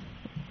stuff?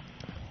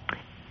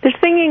 They're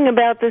singing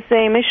about the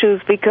same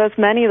issues because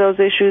many of those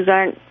issues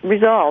aren't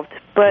resolved,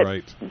 but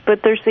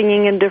they're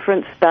singing in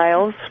different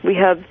styles. We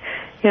have,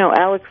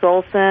 Alex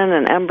Olson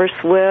and Ember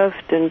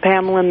Swift and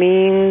Pamela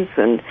Means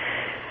and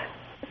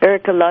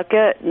Erica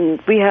Luckett,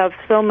 and we have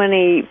so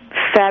many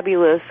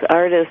fabulous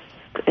artists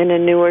in a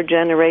newer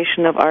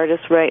generation of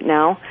artists right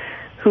now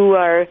who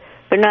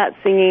they're not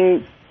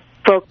singing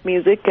folk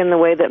music in the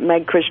way that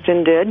Meg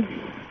Christian did,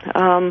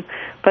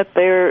 but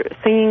they're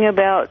singing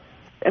about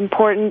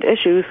important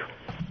issues.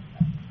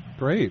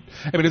 Great.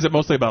 I mean, is it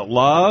mostly about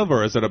love,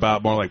 or is it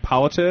about more like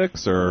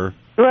politics, or?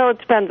 Well, it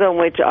depends on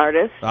which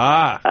artist.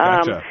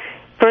 Gotcha.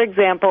 For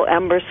example,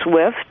 Ember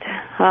Swift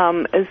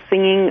is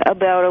singing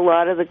about a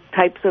lot of the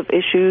types of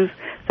issues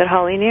that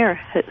Holly Near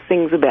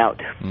sings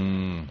about.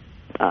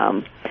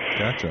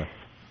 Gotcha.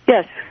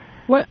 Yes.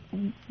 What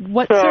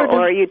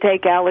Or you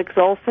take Alex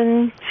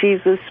Olson.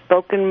 She's a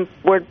spoken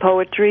word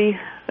poetry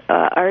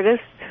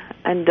artist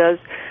and does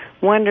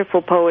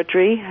wonderful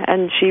poetry,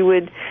 and she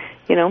would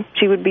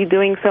be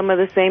doing some of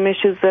the same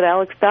issues that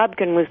Alex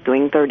Dobkin was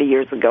doing 30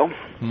 years ago.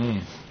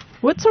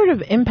 What sort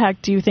of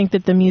impact do you think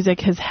that the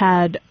music has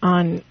had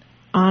on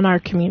our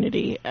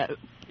community?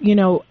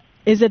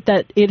 Is it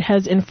that it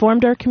has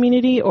informed our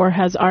community, or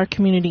has our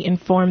community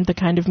informed the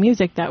kind of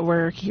music that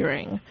we're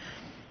hearing?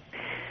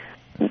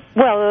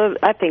 Well,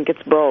 I think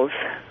it's both.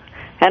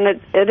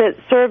 And it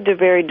served a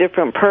very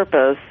different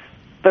purpose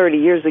 30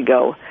 years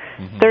ago.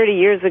 Mm-hmm. 30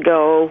 years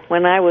ago,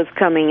 when I was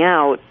coming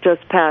out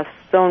just past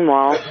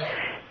Stonewall,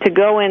 to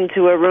go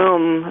into a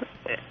room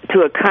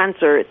to a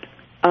concert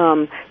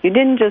you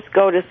didn't just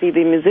go to see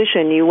the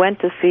musician. You went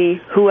to see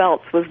who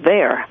else was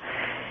there.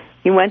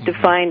 You went to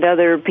find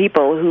other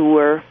people who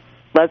were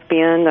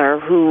lesbian or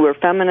who were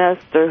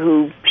feminist or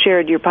who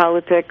shared your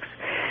politics.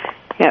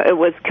 You know, it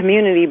was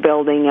community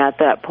building at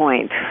that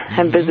point,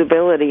 and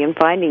visibility and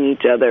finding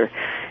each other.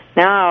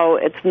 Now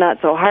it's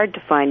not so hard to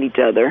find each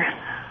other.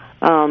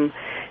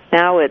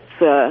 Now it's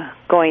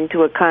going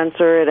to a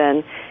concert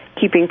and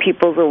keeping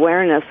people's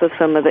awareness of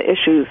some of the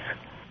issues.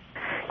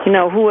 You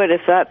know, who would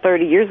have thought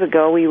 30 years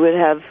ago we would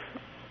have,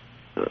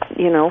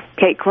 you know,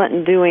 Kate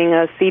Clinton doing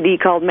a CD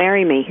called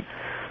Marry Me?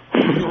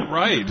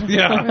 Right,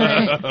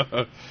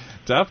 yeah.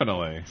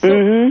 Definitely.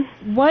 So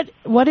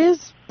what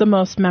is the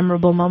most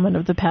memorable moment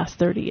of the past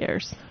 30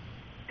 years?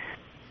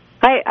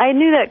 I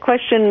knew that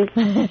question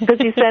because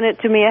you sent it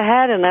to me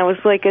ahead, and I was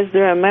like, is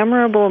there a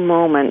memorable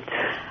moment?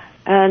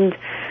 And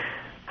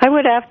I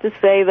would have to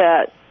say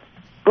that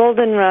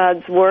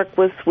Goldenrod's work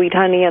with Sweet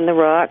Honey and the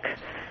Rock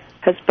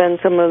has been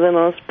some of the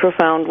most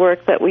profound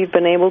work that we've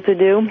been able to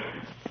do.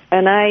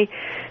 And I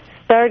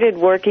started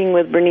working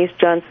with Bernice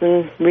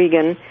Johnson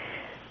Reagan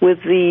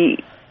with the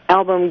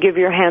album Give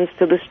Your Hands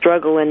to the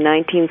Struggle in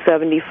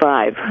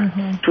 1975,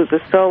 which was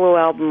a solo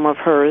album of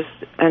hers,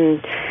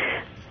 and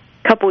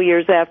a couple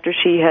years after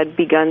she had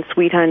begun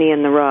Sweet Honey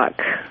and the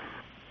Rock.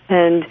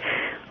 And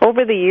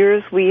over the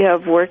years, we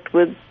have worked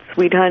with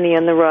Sweet Honey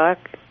and the Rock.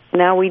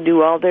 Now we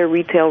do all their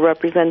retail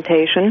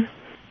representation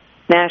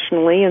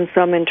nationally and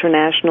some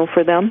international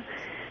for them.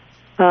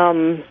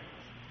 And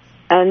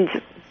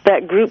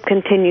that group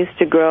continues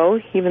to grow,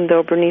 even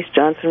though Bernice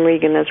Johnson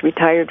Reagan has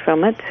retired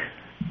from it.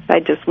 I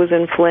just was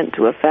in Flint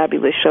to a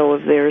fabulous show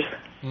of theirs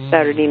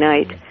Saturday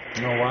night.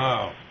 Oh,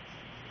 wow.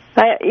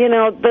 You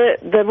know,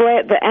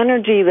 the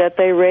energy that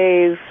they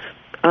raise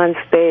on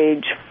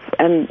stage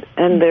and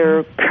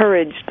their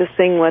courage to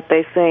sing what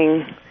they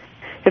sing.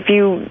 If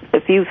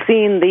you've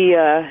seen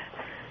the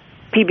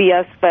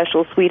PBS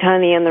special Sweet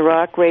Honey and the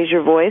Rock, Raise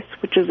Your Voice,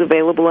 which is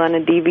available on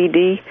a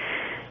DVD,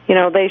 you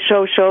know, they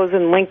show shows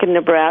in Lincoln,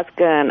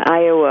 Nebraska and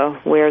Iowa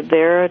where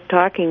they're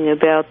talking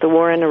about the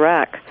war in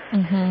Iraq.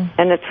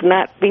 And it's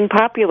not being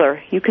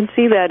popular. You can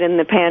see that in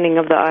the panning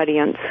of the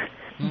audience.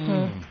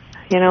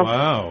 You know?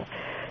 Wow.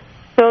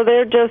 So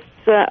they're just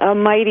a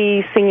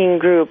mighty singing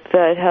group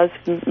that has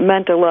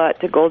meant a lot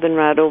to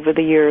Goldenrod over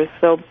the years.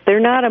 So they're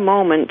not a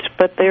moment,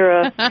 but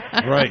they're a...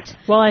 Right.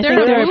 Well, I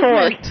think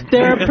movement.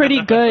 they're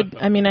pretty good.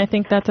 I mean, I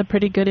think that's a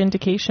pretty good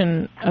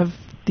indication of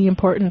the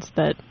importance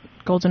that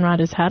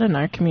Goldenrod has had in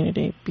our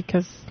community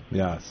because...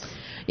 Yes.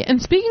 Yeah,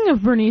 and speaking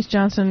of Bernice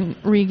Johnson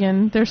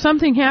Reagan, there's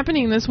something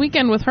happening this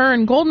weekend with her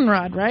and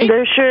Goldenrod, right?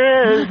 There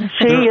sure is.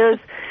 She is.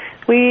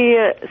 We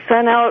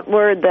sent out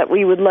word that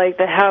we would like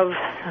to have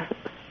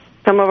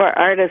some of our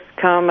artists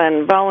come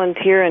and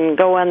volunteer and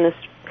go on this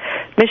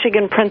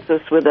Michigan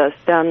Princess with us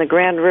down the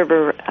Grand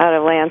River out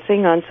of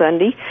Lansing on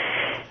Sunday.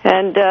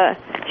 And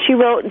she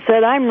wrote and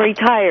said, I'm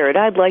retired.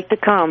 I'd like to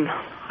come.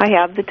 I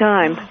have the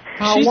time.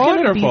 She's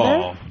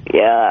wonderful.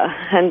 Yeah,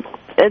 and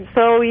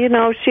so, you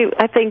know,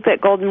 I think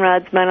that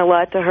Goldenrod's meant a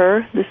lot to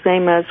her, the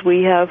same as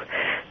we have.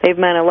 They've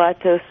meant a lot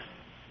to,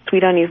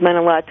 Sweet Honey's meant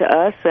a lot to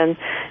us, and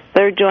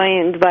they're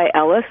joined by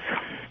Ellis,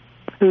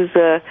 who's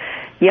a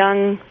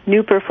young,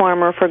 new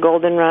performer for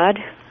Goldenrod.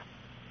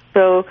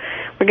 So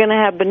we're going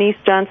to have Bernice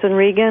Johnson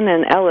Reagan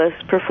and Ellis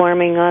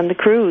performing on the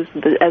cruise,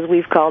 as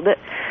we've called it,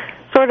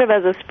 sort of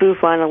as a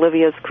spoof on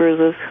Olivia's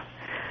cruises.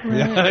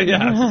 Yeah,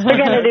 yes. We're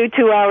going to do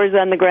 2 hours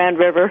on the Grand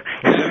River.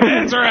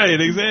 That's right,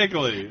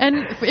 exactly.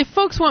 And if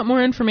folks want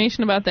more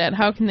information about that,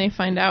 how can they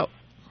find out?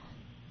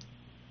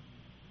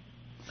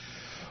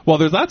 Well,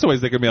 there's lots of ways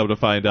they can be able to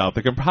find out.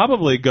 They can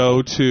probably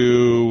go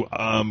to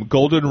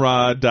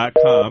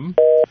goldenrod.com.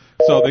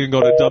 So they can go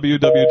to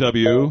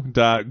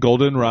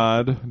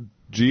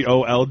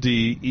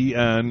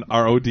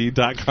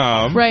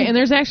www.goldenrod.com. Right, and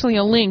there's actually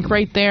a link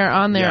right there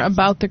on there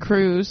about the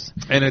cruise.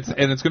 And it's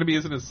going to be,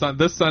 isn't it,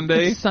 this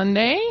Sunday? It's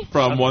Sunday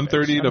From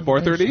 1:30 to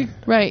 4:30?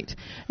 Right.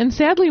 And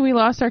sadly, we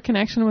lost our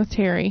connection with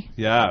Terry.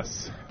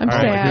 Yes. I'm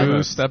sad.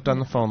 Who stepped on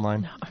the phone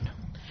line?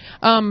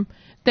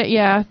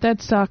 That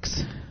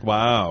sucks.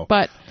 Wow.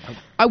 But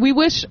we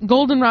wish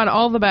Goldenrod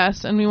all the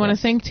best, and we want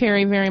to thank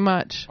Terry very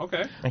much.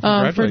 Okay.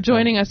 For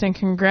joining us and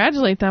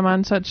congratulate them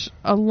on such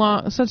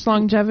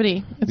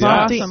longevity. It's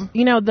awesome.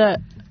 You know, the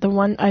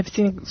one I've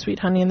seen Sweet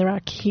Honey and the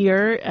Rock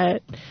here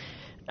at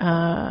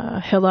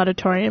Hill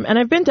Auditorium, and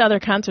I've been to other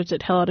concerts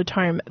at Hill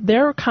Auditorium.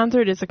 Their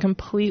concert is a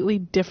completely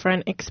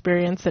different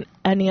experience than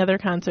any other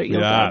concert you'll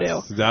go to.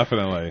 Yes,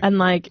 definitely.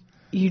 And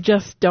you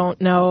just don't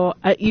know.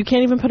 You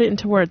can't even put it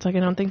into words. I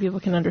don't think people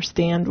can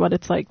understand what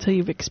it's like till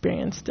you've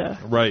experienced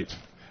right,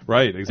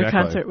 exactly. a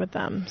concert with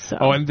them. So.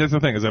 Oh, and that's the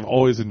thing is I've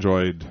always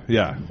enjoyed, Sweet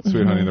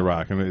Honey and the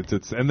Rock, and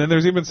it's and then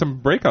there's even some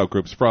breakout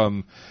groups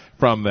from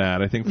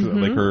that. I think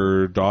like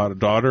her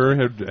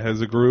daughter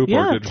has a group.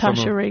 Yeah,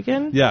 Tasha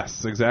Reagan.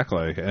 Yes,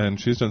 exactly,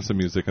 and she's done some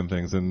music and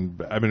things,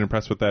 and I've been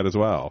impressed with that as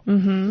well.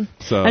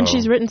 So, and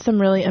she's written some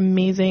really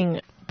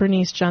amazing.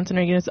 Bernice Johnson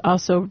Reagan has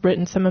also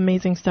written some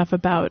amazing stuff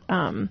about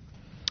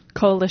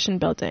coalition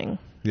building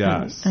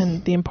Yes.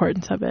 And the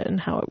importance of it and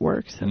how it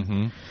works.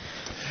 And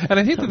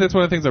I think that's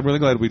one of the things I'm really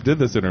glad we did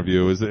this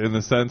interview, is in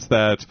the sense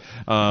that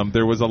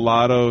there was a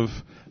lot of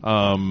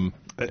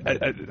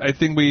I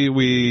think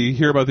we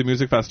hear about the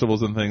music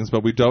festivals and things,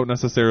 but we don't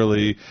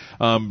necessarily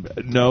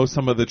know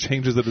some of the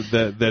changes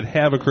that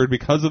have occurred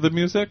because of the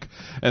music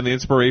and the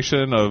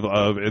inspiration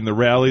of in the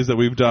rallies that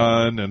we've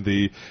done and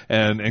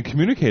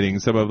communicating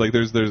some of, like,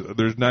 there's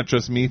not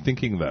just me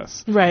thinking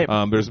this. Right.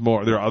 There's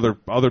more. There are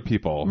other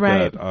people.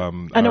 Right.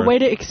 That, and a way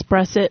to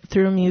express it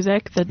through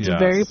music that's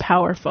very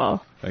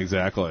powerful.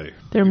 Exactly.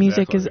 Their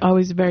music is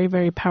always very,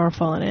 very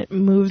powerful, and it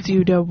moves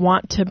you to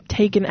want to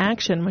take an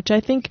action, which I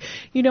think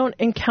you don't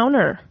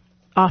encounter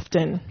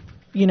often,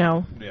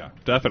 Yeah,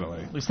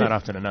 definitely. At least not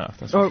often enough.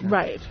 That's or for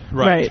sure.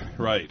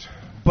 Right.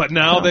 But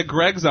now that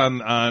Greg's on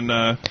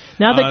now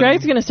that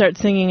Greg's going to start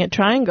singing at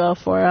Triangle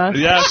for us.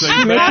 Yes,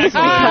 exactly.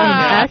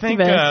 I think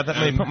that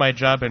may put my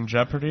job in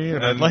jeopardy,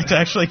 and I'd like to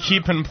actually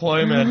keep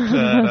employment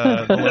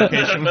at the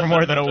location for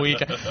more than a week.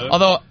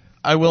 Although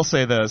I will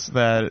say this,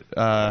 that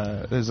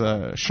there's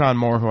a Sean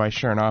Moore who I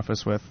share an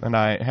office with, and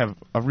I have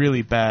a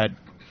really bad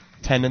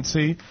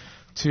tendency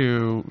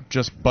to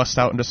just bust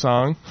out into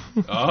song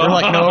for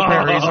like no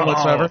apparent reason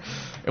whatsoever.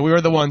 And we were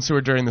the ones who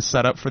were during the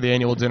setup for the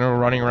annual dinner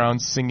running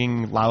around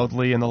singing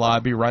loudly in the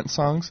lobby Rent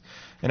songs.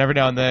 And every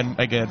now and then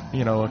I get,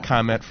 a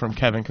comment from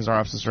Kevin, because our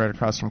office is right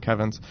across from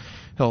Kevin's.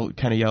 He'll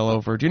kind of yell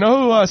over, "Do you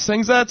know who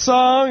sings that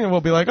song?" And we'll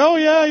be like, "Oh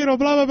yeah, blah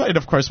blah blah." And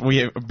of course,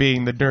 we,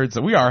 being the nerds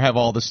that we are, have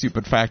all the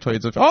stupid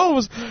factoids of, "Oh, it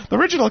was the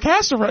original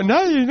cast of it." And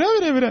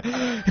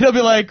he'll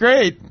be like,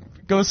 "Great,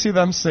 go see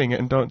them sing it,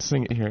 and don't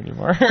sing it here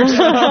anymore."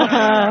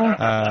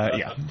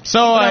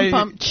 So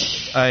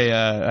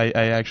I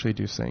actually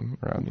do sing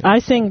around. I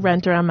sing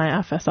Rent around my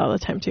office all the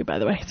time too, by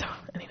the way. So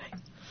anyway.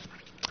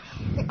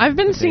 I've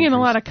been singing a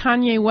lot of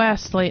Kanye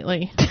West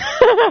lately.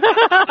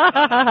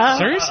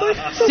 Seriously?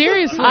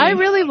 Seriously. I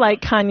really like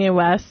Kanye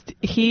West.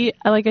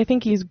 I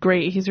think he's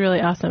great. He's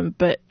really awesome,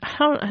 but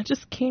I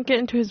just can't get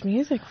into his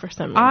music for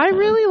some reason. I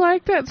really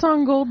like that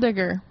song Gold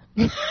Digger.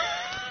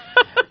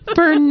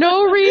 For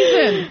no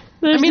reason.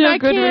 There's no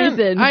good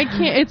reason. I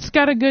can't. It's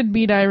got a good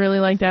beat. I really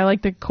like that. I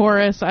like the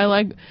chorus. I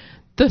like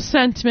the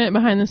sentiment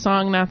behind the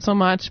song, not so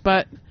much,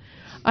 but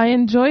I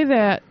enjoy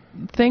that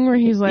thing where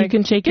he's like, you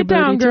can shake "Get your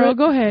down, booty girl, to it.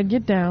 go ahead,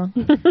 get down.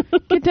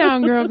 Get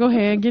down, girl, go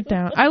ahead, get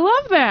down." I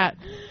love that.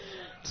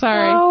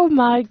 Sorry. Oh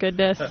my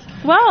goodness.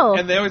 Well.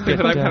 And they always think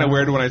that I'm kind of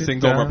weird when I sing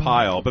Gomer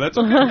Pyle, but that's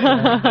okay.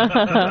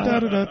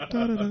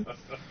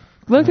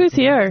 Look who's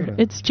here.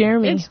 It's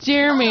Jeremy. It's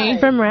Jeremy.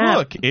 From Rap.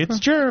 Look, it's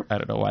Jeremy. I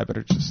don't know why, but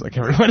it's just like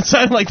everyone. It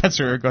sounded like that's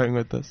where we're going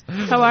with this.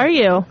 How are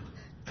you?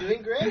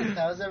 Doing great.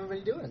 How's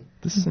everybody doing?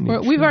 This is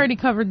We've already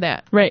covered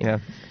that. Right.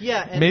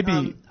 Yeah, and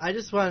maybe I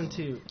just wanted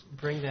to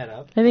bring that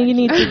up. I think you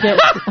need to get...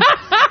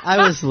 I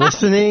was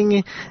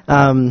listening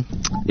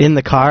in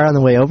the car on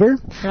the way over.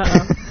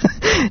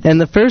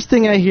 And the first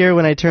thing I hear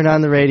when I turn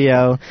on the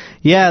radio,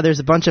 there's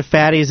a bunch of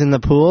fatties in the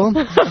pool.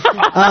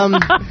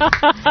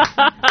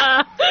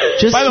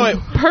 Just, by the way,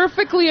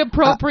 perfectly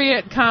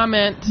appropriate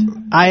comment.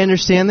 I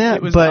understand that,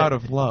 it was but out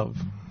of love.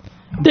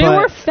 They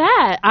were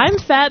fat. I'm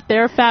fat.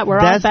 They're fat. We're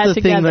all fat together. That's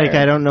the thing. Like,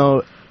 I don't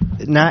know.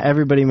 Not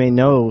everybody may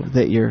know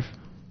that you're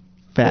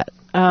fat.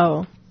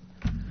 Oh.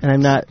 And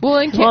I'm not. Well,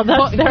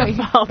 that's their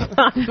fault,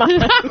 not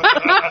mine.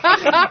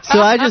 So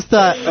I just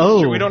thought,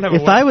 we don't have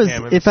if I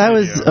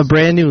was a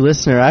brand new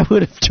listener, I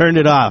would have turned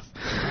it off.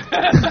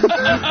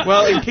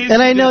 Well, in case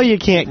and I know you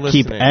can't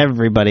keep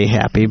everybody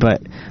happy,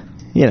 but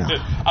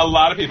a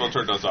lot of people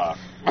turned us off.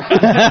 We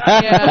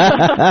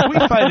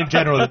find in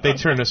general that they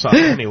turn us off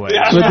anyway.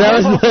 But that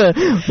was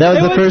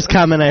the first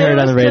comment I heard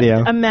on the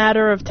radio. A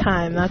matter of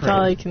time. That's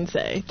all I can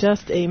say.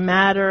 Just a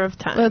matter of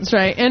time. That's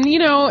right. And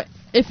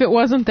if it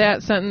wasn't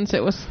that sentence,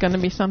 it was going to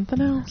be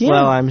something else. Yeah.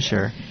 Well, I'm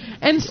sure.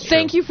 And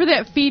thank you for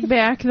that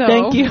feedback, though.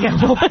 Thank you. We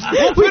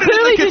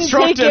clearly didn't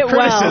take it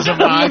criticism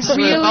box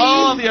with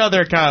all the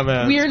other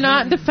comments. We are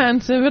not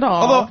defensive at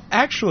all. Although,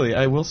 actually,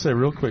 I will say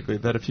real quickly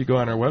that if you go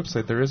on our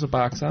website, there is a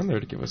box on there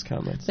to give us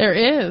comments. There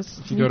is.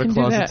 If you go to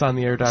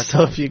closetsontheair.com.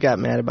 So if you got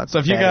mad about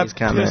if you got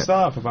pissed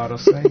off about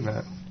us saying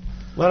that,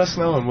 let us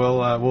know and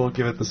we'll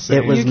give it the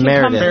same. It was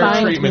merited.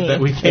 Fair treatment that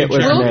we gave.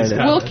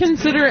 We'll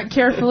consider it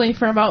carefully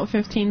for about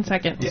 15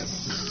 seconds.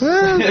 Yes.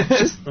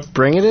 Just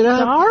bringing it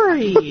up.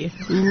 Sorry.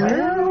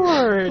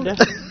 Lord.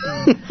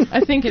 I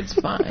think it's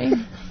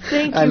fine.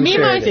 Thank you. Me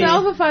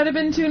myself, if I'd have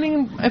been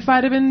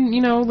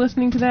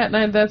listening to that,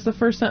 and that's the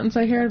first sentence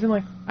I hear, I'd been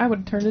like, I would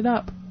have turned it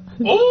up.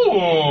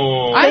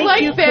 Oh! I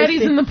like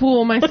fatties in the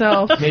pool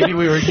myself. Maybe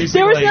we were using.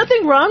 There was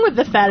nothing wrong with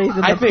the fatties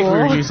in the pool. I think we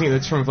were using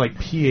it from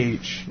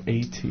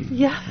PHAT.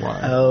 Yeah.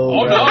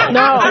 Oh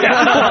no!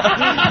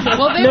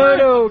 Well,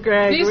 no,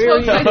 Greg. These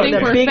folks, I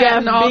think, were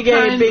fat in all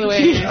kinds of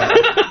ways.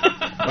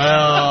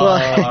 Well,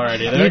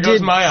 alrighty. There you goes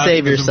did my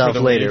save yourself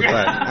later,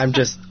 but I'm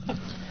just.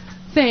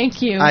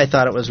 Thank you. I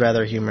thought it was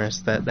rather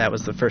humorous that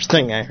was the first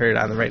thing I heard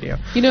on the radio.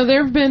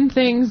 There have been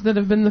things that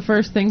have been the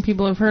first thing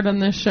people have heard on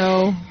this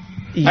show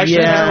Actually,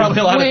 there's probably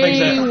a lot of things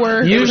that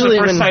worse. Usually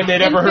it was the first time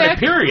they'd ever heard it,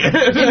 period.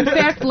 In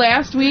fact,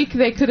 last week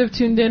they could have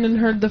tuned in and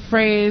heard the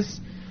phrase,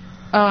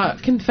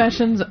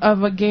 confessions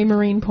of a gay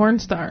marine porn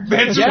star.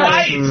 That's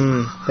right!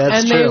 That's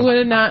and true. they would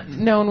have not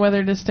known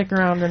whether to stick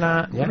around or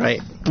not. Yeah. Right.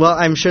 Well,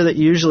 I'm sure that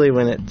usually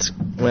when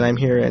I'm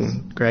here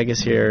and Greg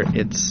is here,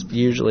 it's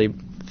usually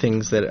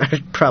things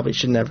that probably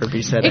should never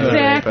be said.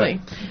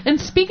 Exactly.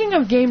 And speaking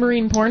of gay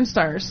marine porn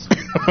stars,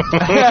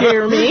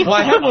 Jeremy. Well,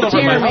 I had one over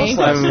at my house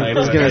last night. I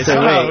was going to say,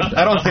 wait,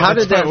 I don't think how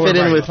did that fit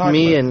in with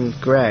me and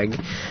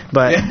Greg?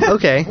 But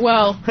okay.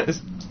 Well, you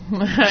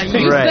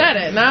said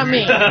it, not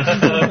me.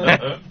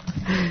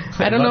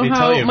 I don't know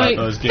how it might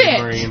those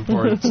fit. Marine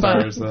porn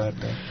stars that.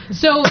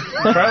 So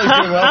Charlie's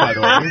doing well, by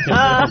the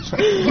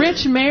way.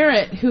 Rich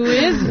Merritt, who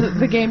is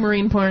the gay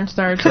marine porn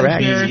star, to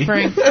which you're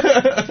referring,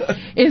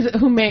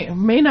 who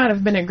may not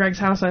have been at Greg's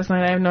house last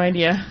night. I have no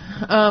idea.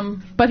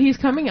 But he's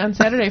coming on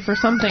Saturday for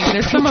something.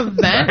 There's some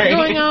event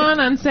going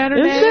on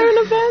Saturday. Is there an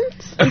event?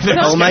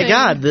 Oh my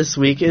God! This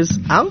week is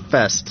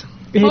Outfest.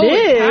 Holy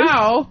is.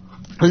 cow.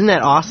 Isn't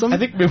that awesome? I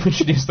think maybe we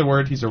should use the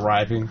word he's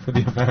arriving for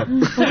the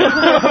event.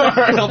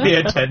 Or he'll be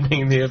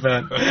attending the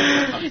event.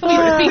 He's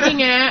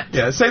speaking at.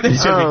 Yeah, say that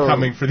he's going to be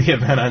coming for the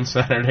event on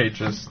Saturday.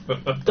 Just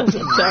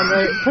doesn't sound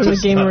right from the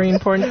gay marine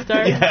porn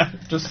star. Yeah,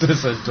 just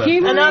as a...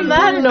 And on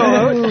that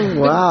note,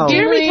 wow.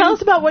 Jeremy, tell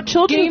us about what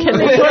children can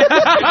they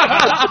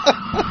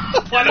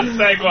What a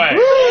segue.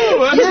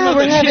 Yeah,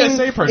 we're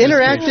having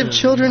interactive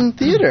children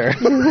theater.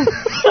 Oh,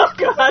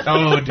 God.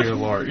 Oh, dear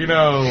Lord. You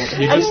know,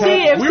 And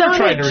see, if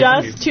someone had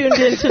just tuned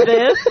into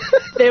this,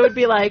 they would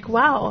be like,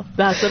 wow,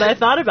 that's what I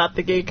thought about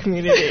the gay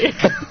community.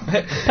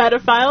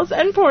 Pedophiles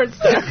and porn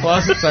stars.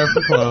 Closets are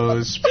for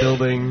clothes,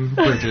 building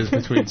bridges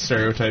between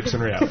stereotypes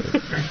and reality.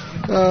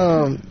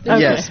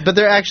 Yes, but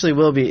there actually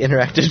will be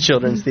interactive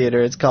children's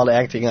theater. It's called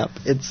Acting Up.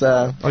 It's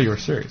Oh, you were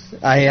serious?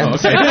 I am. Oh,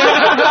 okay.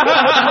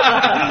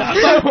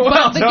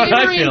 But the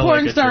gay marine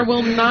porn star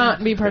will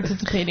not be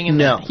participating in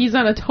that. He's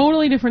on a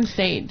totally different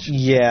stage.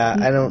 Yeah,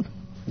 I don't...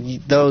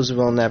 Those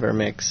will never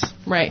mix.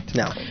 Right.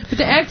 No. But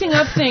the Acting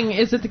Up thing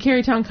is at the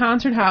Carytown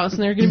Concert House,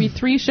 and there are going to be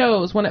 3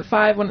 shows, one at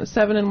 5, one at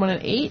 7, and one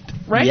at 8,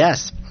 right?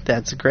 Yes,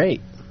 that's great.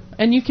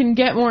 And you can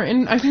get more...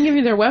 I can give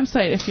you their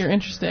website if you're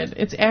interested.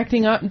 It's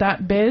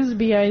actingup.biz,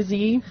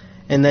 B-I-Z.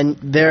 And then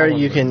there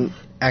you can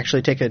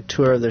actually take a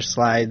tour of their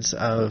slides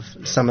of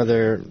some of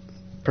their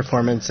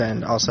performance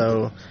and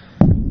also...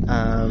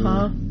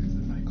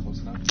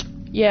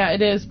 Yeah,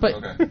 it is, but...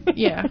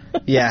 Yeah.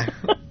 Yeah.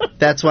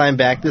 That's why I'm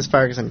back this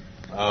far, because I'm...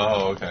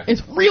 Oh, okay.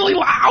 It's really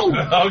loud!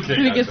 Okay. If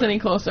it gets any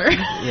closer.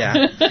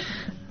 Yeah.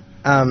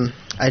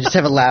 I just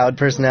have a loud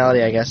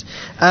personality, I guess.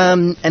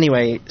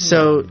 Anyway,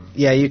 so,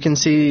 yeah, you can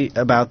see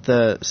about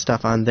the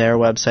stuff on their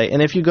website.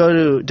 And if you go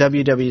to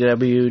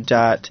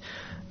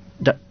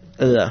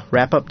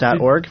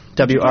www.wrapup.org,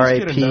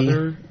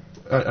 W-R-A-P...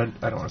 I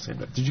don't want to say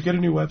that. Did you get a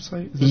new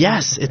website?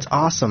 Yes, it's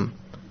awesome.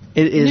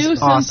 It is new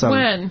awesome. Since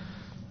when?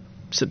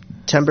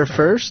 September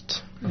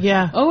 1st?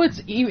 Yeah. Oh,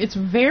 it's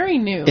very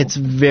new. It's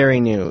very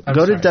new.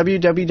 Go to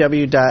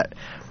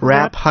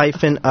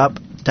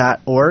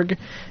www.wrap-up.org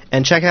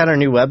and check out our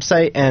new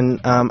website. And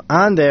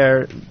on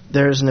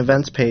there's an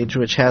events page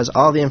which has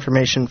all the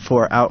information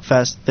for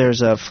Outfest.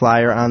 There's a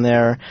flyer on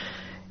there.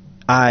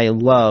 I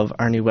love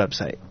our new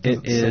website.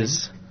 It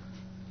is...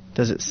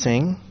 Does it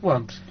sing?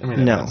 Well, I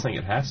mean, no. I'm not saying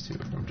it has to.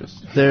 I'm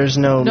just... There's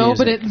no music.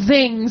 but it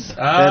zings.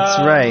 That's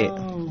right.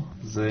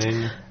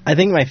 Zing. I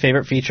think my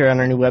favorite feature on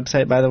our new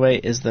website, by the way,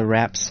 is the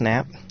Rap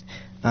Snap,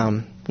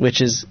 which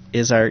is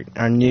our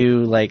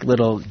new like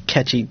little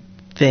catchy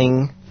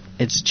thing.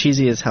 It's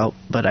cheesy as hell,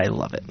 but I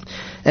love it.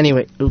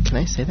 Anyway, can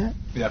I say that?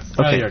 Yeah.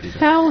 Okay.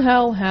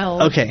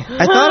 Hell. Okay.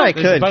 I thought I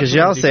could, because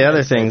y'all say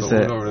other things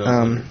that...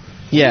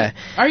 yeah.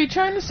 Are you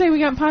trying to say we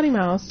got potty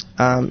mouths?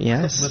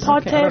 Yes.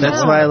 Okay.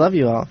 That's why I love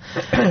you all.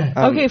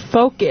 Okay,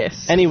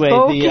 focus. Anyway,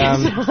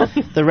 Focus.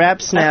 the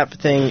Rap Snap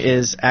thing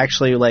is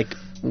actually like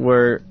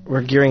we're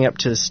gearing up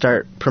to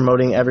start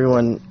promoting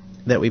everyone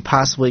that we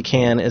possibly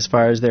can as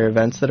far as their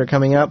events that are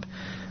coming up.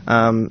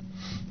 And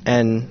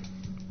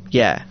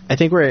yeah, I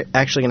think we're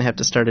actually going to have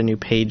to start a new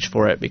page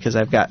for it because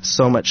I've got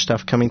so much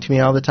stuff coming to me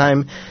all the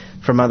time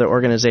from other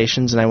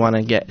organizations, and I want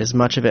to get as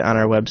much of it on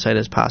our website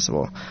as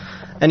possible.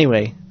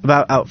 Anyway,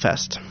 about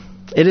Outfest.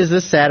 It is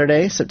this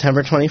Saturday,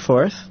 September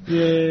 24th.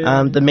 Yay.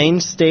 The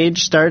main stage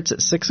starts at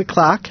 6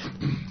 o'clock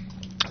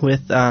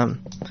with,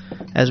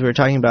 as we were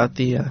talking about,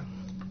 the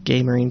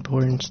gay marine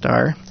porn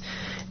star.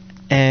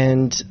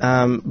 And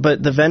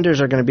but the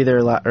vendors are going to be there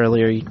a lot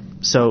earlier,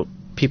 so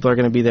people are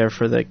going to be there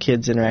for the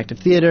kids' interactive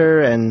theater.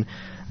 And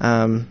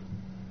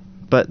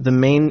but the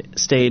main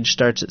stage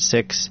starts at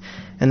 6.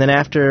 And then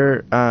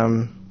after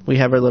we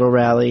have our little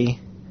rally,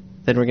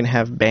 then we're going to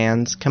have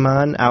bands come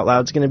on. Out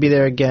Loud's going to be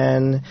there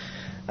again.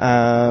 Who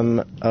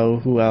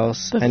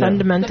else? The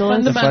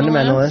Fundamentalist. The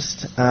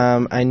Fundamentalist.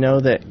 I know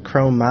that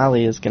Crow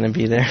Molly is going to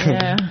be there.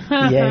 Yeah.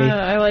 Yay.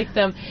 I like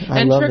them. I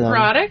and love Trick them.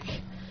 Roddick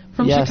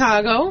from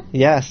Chicago.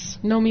 Yes.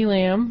 Nomi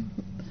Lamb.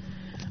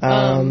 Who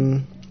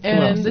else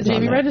And the is on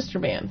JV there? Register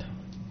Band.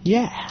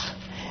 Yeah.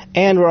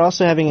 And we're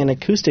also having an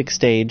acoustic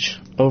stage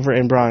over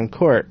in Braun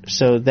Court,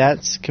 so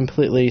that's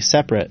completely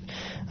separate.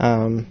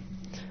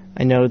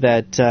 I know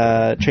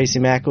that Tracy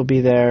Mack will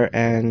be there,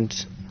 and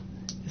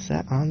is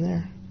that on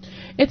there?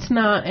 It's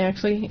not,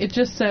 actually. It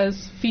just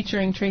says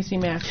featuring Tracy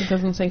Mack. It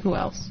doesn't say who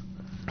else.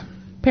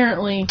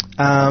 Apparently.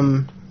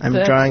 I'm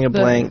drawing a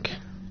blank.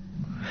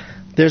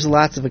 There's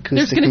lots of acoustic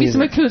music. There's going to be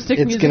some acoustic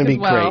music It's going to be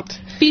well, great.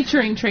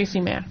 Featuring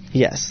Tracy Mack.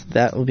 Yes,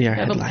 that will be our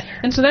headliner.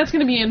 And so that's going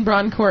to be in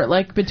Braun Court,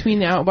 like between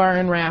the Out Bar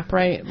and Rap,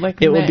 right?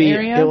 Like in that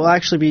area? It will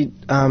actually be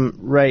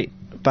right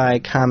by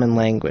Common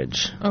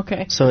Language.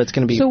 Okay. So it's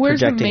going to be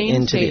projecting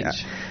into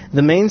stage?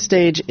 The main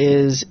stage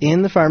is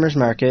in the Farmers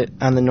Market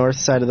on the north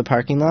side of the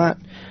parking lot,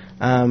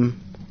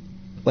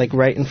 like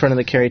right in front of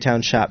the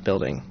Carytown Shop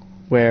building,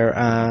 where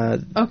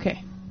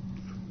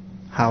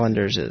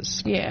Hollanders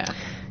is. Yeah.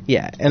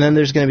 Yeah, and then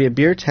there's going to be a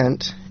beer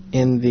tent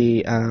in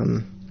the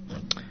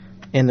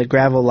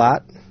gravel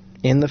lot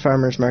in the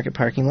Farmers Market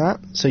parking lot,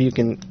 so you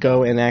can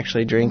go and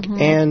actually drink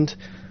and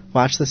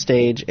watch the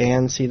stage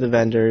and see the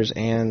vendors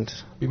and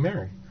be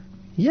merry.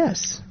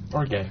 Yes.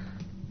 Or gay.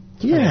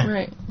 Yeah.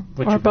 Right.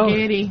 Or both.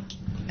 Gaiety.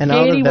 And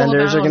all the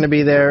vendors are going to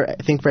be there.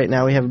 I think right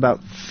now we have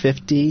about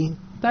 50.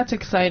 That's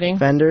exciting.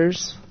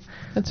 Vendors.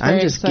 That's very I'm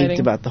just exciting.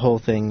 geeked about the whole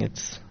thing.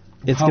 It's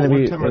going to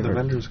be. What time are the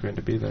vendors going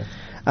to be there?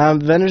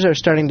 The vendors are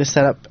starting to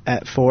set up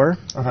at 4.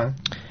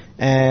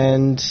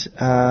 And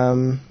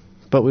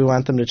but we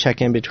want them to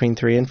check in between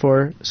 3 and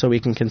 4 so we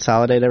can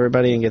consolidate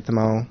everybody and get them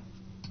all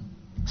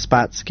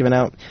spots given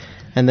out.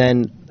 And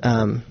then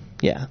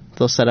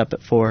they'll set up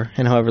at 4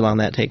 and however long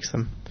that takes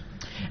them.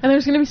 And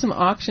there's going to be some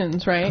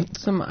auctions, right?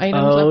 Some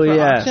items up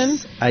for auction.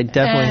 I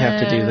definitely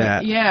have to do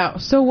that. Yeah.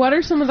 So what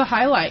are some of the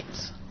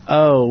highlights?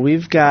 Oh,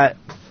 we've got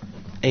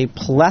a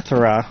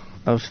plethora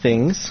of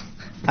things,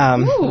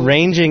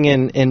 ranging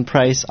in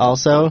price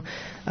also.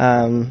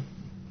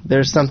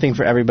 There's something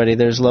for everybody.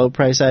 There's low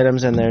price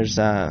items and there's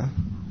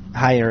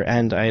higher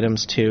end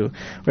items too.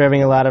 We're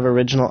having a lot of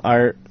original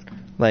art,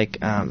 like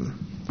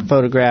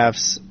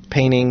photographs,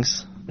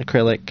 paintings,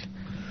 acrylic,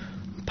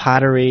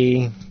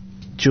 pottery,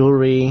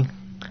 jewelry.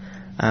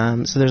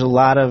 So there's a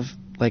lot of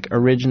like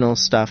original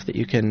stuff that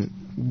you can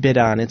bid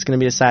on. It's going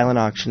to be a silent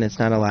auction. It's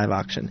not a live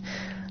auction.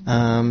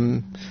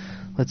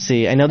 Let's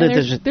see. I know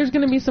that there's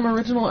going to be some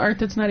original art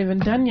that's not even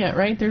done yet,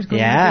 right? There's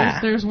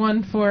there's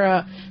one for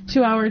a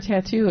 2-hour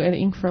tattoo at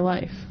Ink for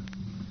Life.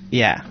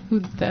 Yeah. Who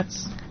did?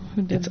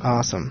 It's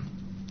awesome.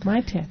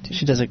 My tattoo.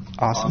 She does an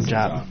awesome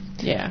job.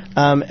 Yeah.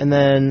 And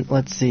then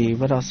let's see.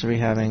 What else are we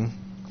having?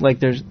 Like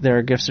there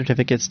are gift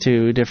certificates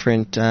to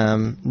different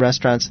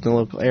restaurants in the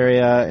local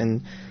area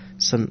and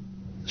some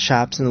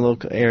shops in the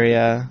local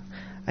area.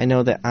 I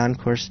know that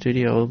Encore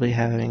Studio will be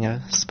having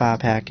a spa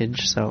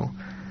package, so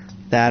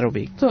that'll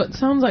be... So it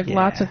sounds like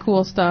lots of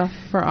cool stuff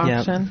for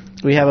auction.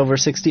 Yep. We have over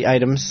 60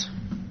 items,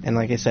 and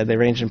like I said, they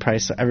range in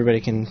price, so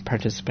everybody can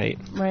participate.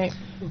 Right.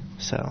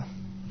 So,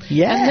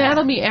 yeah. And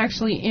that'll be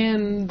actually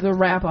in the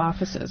Wrap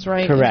offices,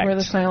 right? Correct. Is where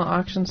the silent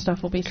auction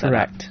stuff will be set up.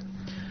 Correct.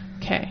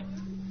 Okay.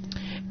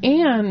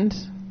 And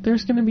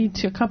there's going to be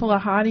a couple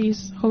of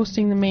hotties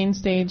hosting the main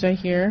stage, I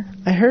hear.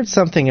 I heard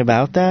something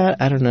about that.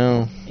 I don't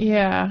know.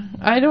 Yeah.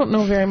 I don't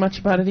know very much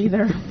about it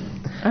either.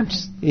 I'm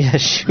just... Yeah,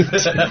 shoot.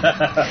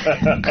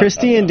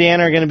 Christy and Dan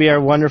are going to be our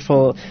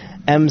wonderful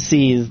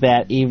MCs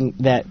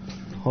that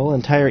whole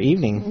entire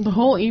evening. The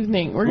whole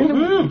evening. We're going to...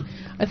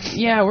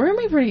 we're going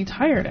to be pretty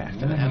tired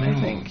after that, I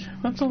think.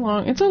 It's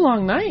a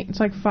long night. It's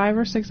like 5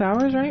 or 6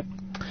 hours, right?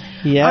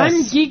 Yes.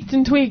 I'm geeked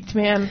and tweaked,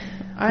 man.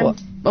 I'm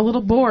a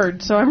little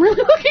bored, so I'm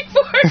really looking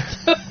forward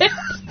to it.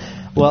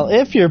 Well,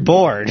 if you're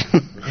bored,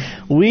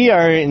 we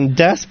are in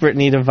desperate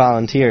need of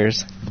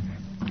volunteers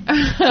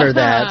for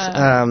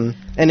that.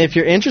 And if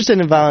you're interested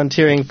in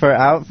volunteering for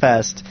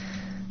Outfest,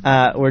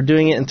 we're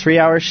doing it in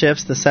 3-hour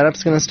shifts. The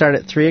setup's going to start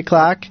at 3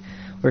 o'clock.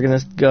 We're going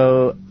to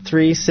go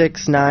 3,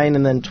 6, 9,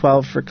 and then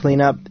 12 for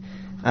cleanup.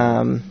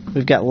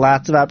 We've got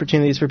lots of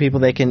opportunities for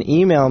people. They can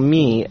email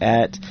me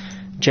at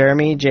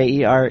Jeremy,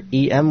 Jeremy,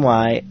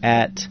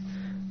 at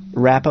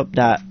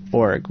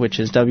wrapup.org, which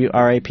is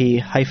WRAP-UP.org.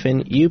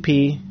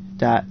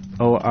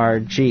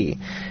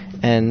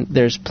 And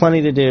there's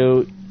plenty to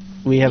do.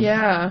 We have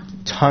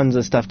tons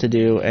of stuff to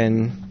do,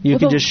 and you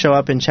can just show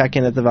up and check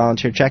in at the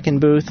volunteer check-in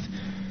booth.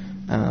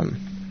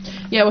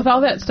 With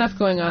all that stuff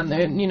going on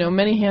there,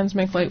 many hands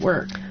make light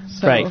work.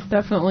 So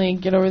definitely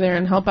get over there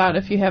and help out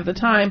if you have the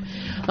time,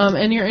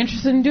 and you're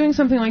interested in doing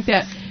something like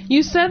that.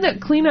 You said that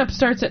cleanup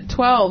starts at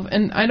 12,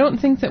 and I don't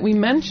think that we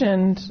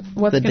mentioned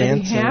what's going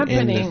to be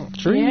happening.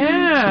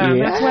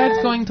 That's why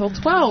it's going till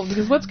 12,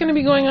 because what's going to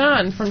be going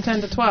on from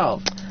 10 to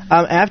 12?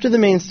 After the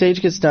main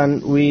stage gets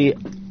done, we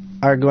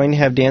are going to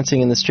have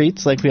dancing in the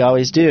streets like we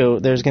always do.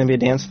 There's going to be a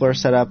dance floor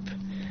set up.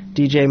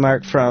 DJ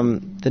Mark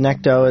from the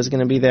Necto is going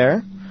to be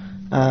there,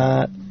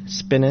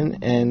 spinning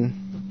and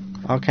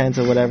all kinds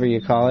of whatever you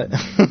call it.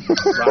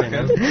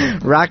 Rockin'.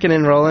 Rockin'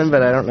 and rolling,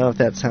 but I don't know if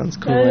that sounds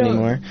cool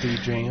anymore.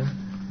 DJing.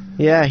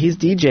 Yeah, he's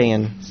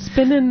DJing.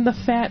 Spinning the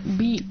fat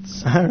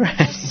beats. All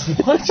right.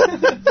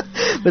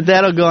 But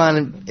that'll go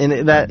on,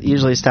 and that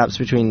usually stops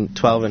between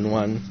 12 and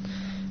 1.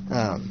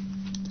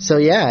 So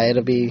yeah,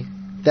 it'll be.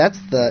 That's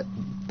the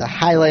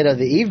highlight of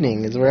the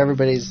evening is where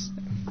everybody's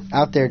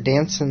out there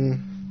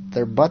dancing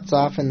their butts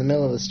off in the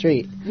middle of the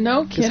street.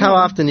 No kidding. Because how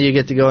often do you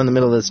get to go in the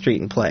middle of the street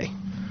and play?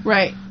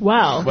 Right.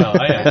 Wow. Well,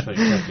 I actually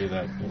can't do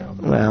that,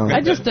 Well, I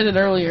just did it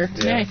earlier.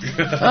 Yeah. Yay.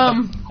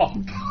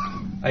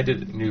 I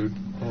did it nude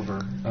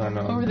over on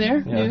over there,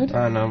 yeah, nude.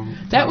 On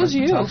that was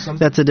you. Thompson.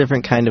 That's a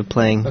different kind of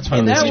playing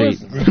in the street.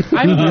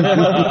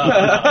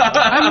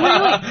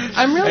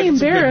 I'm really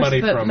embarrassed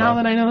that now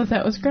that I know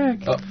that was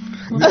Greg.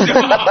 Were you the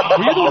one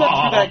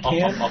that threw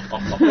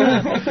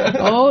that can?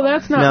 Oh,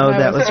 that's not. No, what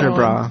that I was her going.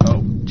 bra.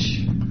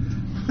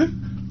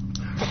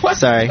 What?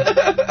 Sorry.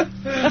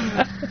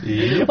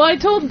 Well, I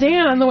told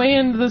Dan on the way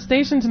into the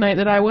station tonight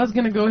that I was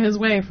going to go his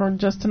way for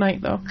just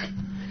tonight, though.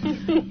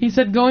 He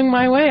said, going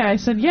my way. I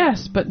said,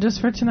 yes, but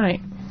just for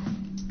tonight.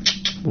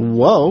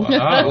 Whoa.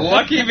 Wow,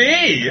 lucky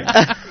me!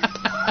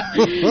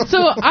 So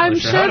I'm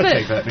sure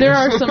that there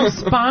are some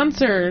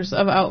sponsors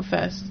of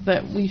Outfest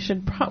that we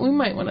should we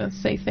might want to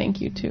say thank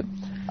you to.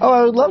 Oh,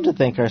 I would love to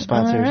thank our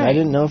sponsors. All right. I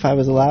didn't know if I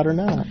was allowed or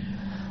not.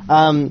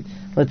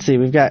 Let's see.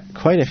 We've got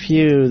quite a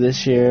few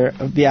this year.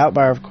 The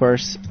Outbar, of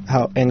course,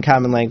 and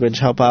Common Language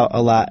help out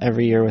a lot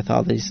every year with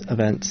all these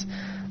events,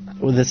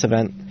 with this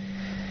event.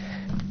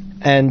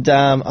 And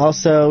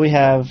also we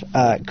have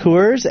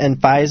Coors and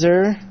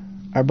Pfizer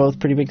are both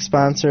pretty big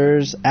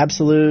sponsors.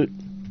 Absolute,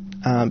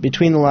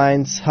 Between the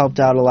Lines helped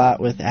out a lot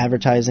with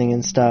advertising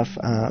and stuff.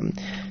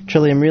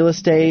 Trillium Real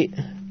Estate,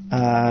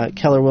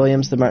 Keller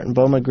Williams, the Martin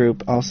Boma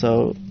Group,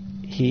 also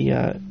he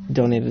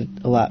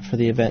donated a lot for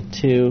the event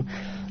too.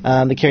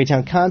 The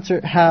Carytown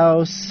Concert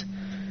House,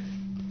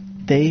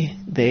 they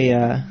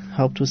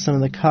helped with some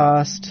of the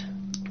cost.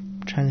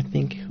 I'm trying to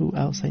think who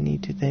else I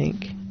need to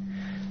thank.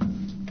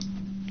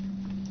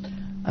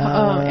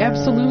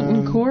 Absolute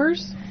and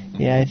Coors.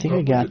 Yeah, I think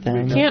I got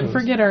them. Can't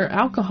forget our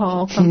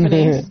alcohol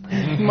companies.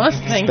 Must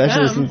thank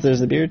Especially them. since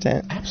there's a beer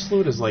tent.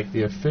 Absolute is like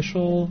the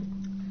official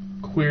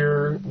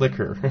queer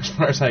liquor, as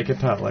far as I can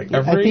tell. Like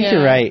I think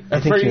you're right. I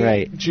think every you're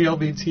right.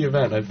 GLBT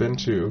event I've been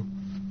to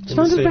in the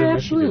Sponsored state by of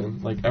Absolute.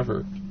 Michigan, like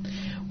ever.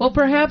 Well,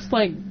 perhaps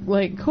like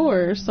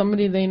Coors,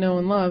 somebody they know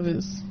and love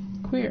is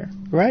queer.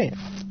 Right.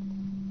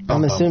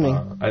 I'm assuming.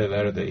 Either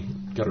that or they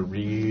got a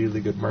really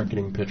good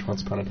marketing pitch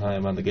once upon a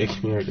time on the gay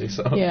community.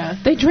 So Yeah,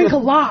 they drink a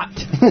lot.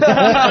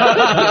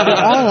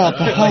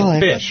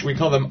 Like fish. We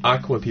call them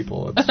aqua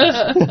people. It's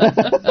just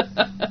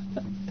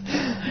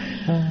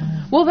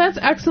Well, that's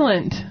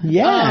excellent.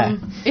 Yeah.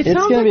 It It's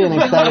sounds gonna like be a an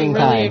really, exciting really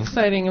time.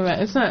 exciting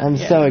event. It's not. I'm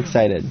yeah. so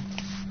excited.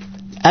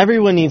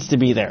 Everyone needs to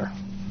be there.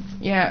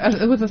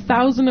 Yeah, with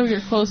 1,000 of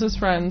your closest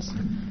friends.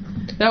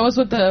 That was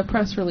what the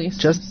press release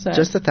said.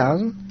 Just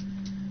 1,000?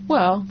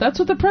 Well, that's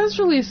what the press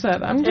release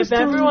said. I'm just If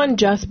everyone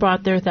just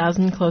brought their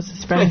 1,000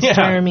 closest friends, Yeah.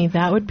 Jeremy,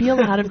 that would be a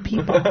lot of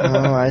people.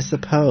 Oh, I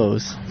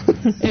suppose.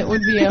 It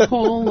would be a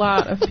whole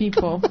lot of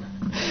people.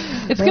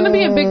 It's going to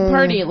be a big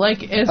party,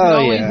 like as it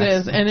always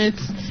yes. is,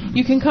 and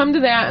you can come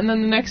to that, and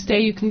then the next day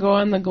you can go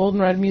on the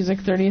Golden Red Music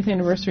 30th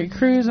Anniversary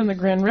Cruise on the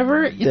Grand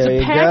River. It's There a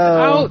you packed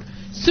go. out,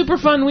 super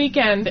fun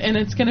weekend, and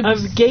it's going to be Of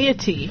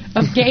gaiety.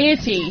 Of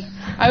gaiety.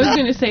 I was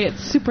going to say it's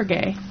super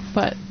gay,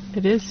 but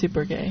It is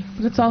super gay.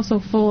 it's also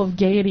full of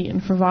gaiety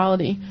and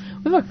frivolity.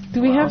 Look,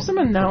 do we have some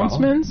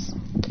announcements?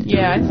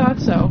 Yeah, I thought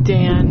so.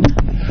 Dan.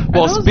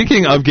 Well,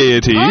 speaking of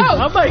gaiety...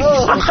 Oh my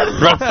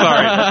God!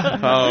 Sorry.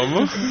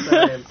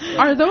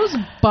 Are those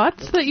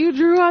butts that you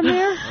drew on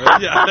there?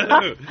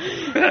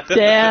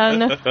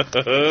 Dan.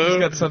 He's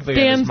got something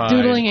in Dan's his mind.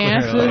 doodling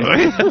asses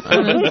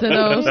onto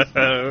those.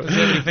 Is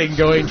there anything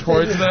going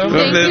towards them?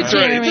 Thank you, That's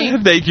right.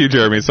 Jeremy. Thank you,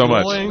 Jeremy, so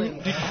much.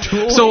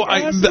 So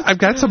I've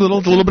got some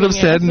little bit of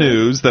sad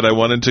news that I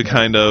wanted to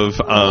kind of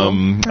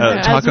talk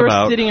As we're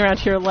about. sitting around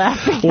here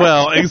laughing.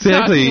 Well,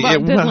 exactly.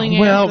 Talking about diddling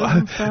asses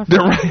and stuff. They're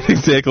right,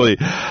 exactly.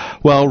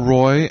 Well,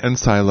 Roy and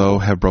Silo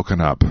have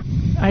broken up.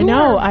 I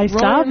know. I Roy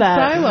saw and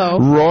that. Silo.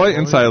 Roy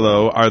and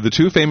Silo are the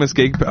two famous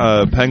gay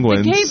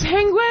penguins The gay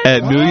penguin?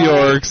 at New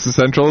York's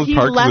Central He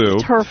Park left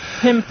Zoo.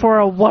 him for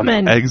a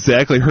woman.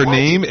 Exactly. Her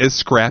name is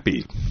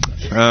Scrappy.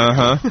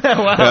 Her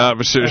name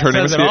is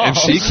says it all. and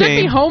she It should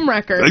be came.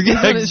 Homewrecker. is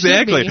Yeah, what it should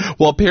exactly. be.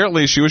 Well,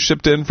 apparently she was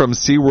shipped in from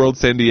SeaWorld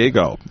San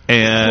Diego.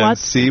 And Sluts.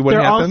 see what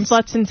They're happens? all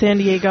sluts in San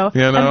Diego.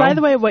 You know? And by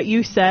the way, what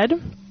you said,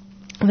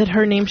 that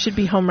her name should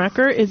be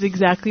Homewrecker, is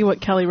exactly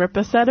what Kelly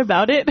Ripa said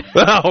about it.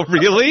 Oh,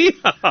 really?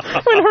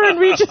 When her and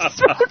Regis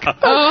broke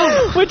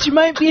up. Which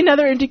might be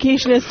another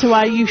indication as to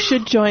why you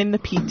should join the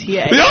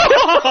PTA.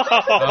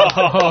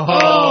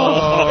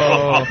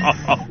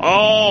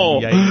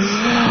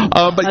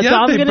 But That's yeah,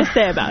 all I'm they- going to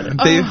say about it.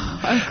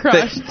 I'm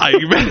crushed.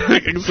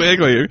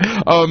 Exactly.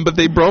 But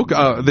they broke.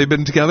 They've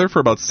been together for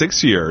about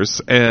 6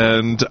 years,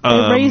 and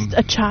They raised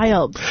a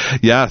child.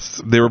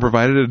 yes, they were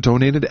provided a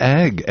donated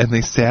egg, and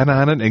they sat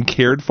on it and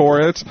cared for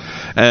it,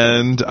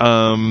 and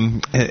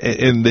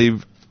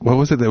they've. What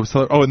was it? They were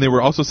and they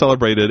were also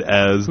celebrated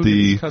as Who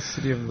the gets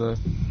custody of the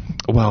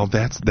Well,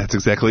 that's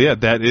exactly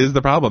it. That is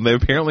the problem. They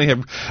apparently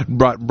have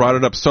brought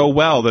it up so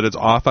well that it's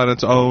off on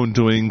its own,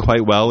 doing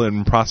quite well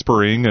and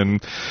prospering.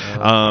 And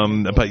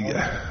but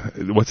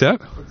what's that?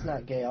 It's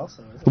not gay,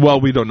 also. Is it?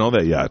 Well, we don't know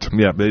that yet.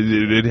 Yeah,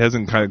 it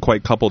hasn't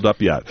quite coupled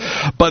up yet.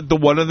 But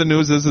one of the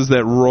news is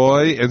that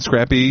Roy and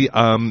Scrappy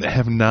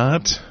have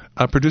not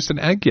produced an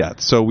egg yet,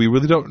 so we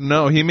really don't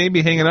know. He may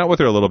be hanging out with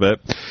her a little bit,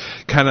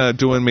 kind of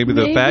doing maybe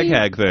the fag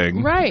hag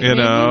thing, right? You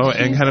know,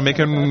 and kind of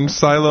making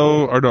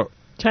Silo or no.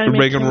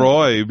 Reagan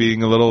Roy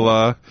being a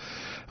little,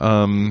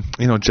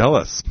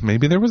 jealous.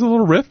 Maybe there was a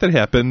little rift that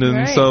happened,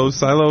 and so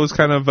Silo was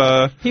kind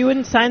of... he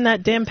wouldn't sign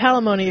that damn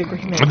palimony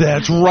agreement.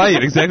 That's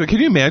right, exactly. Can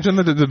you imagine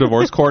the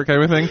divorce court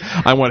kind of thing?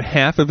 I want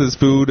half of his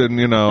food and,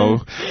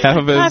 half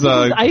of his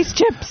ice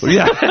chips.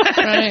 Yeah,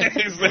 right.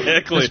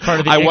 Exactly.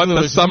 I want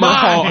the summer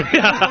home.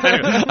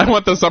 I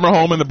want the summer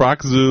home in the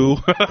Brock Zoo.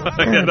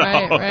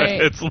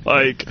 Right. It's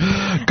like,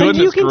 goodness and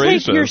you can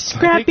gracious. take your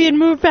Scrappy and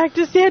move back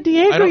to San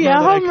Diego,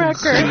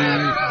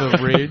 homewrecker. The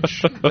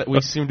ridge that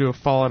we seem to have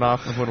fallen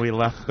off of when we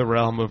left the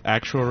realm of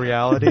actual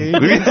reality.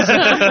 We've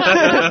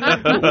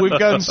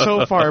gotten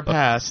so far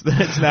past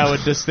that it's now a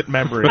distant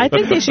memory. I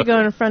think they should go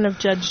in front of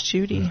Judge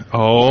Judy.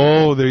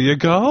 Oh, there you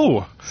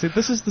go. See,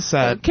 this is the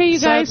sad. Okay, you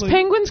guys,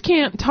 penguins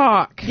can't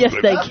talk. Yes,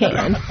 they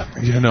can.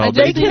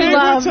 They can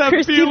love.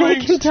 Christy,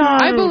 they can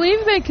talk. I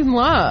believe they can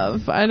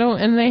love.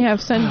 And they have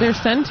they're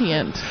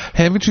sentient.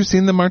 Haven't you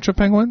seen the March of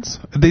Penguins?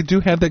 They do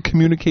have that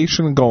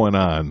communication going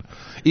on,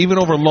 even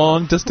over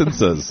long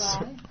distances.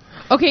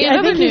 Okay, I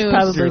another think he's news.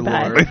 probably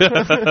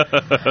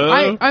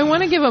bad. I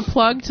want to give a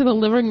plug to the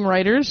Living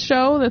Writers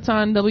show that's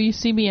on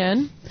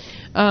WCBN.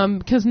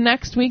 Because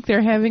next week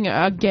they're having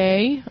a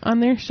gay on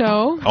their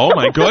show. Oh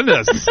my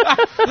goodness!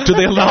 Do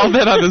they allow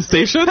that on the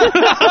station?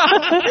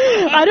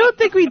 I don't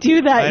think we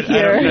do that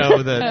here. I don't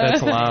know that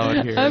that's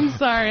allowed here. I'm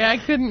sorry, I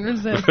couldn't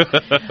resist.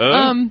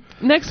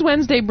 Next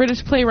Wednesday,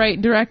 British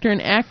playwright, director,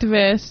 and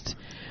activist,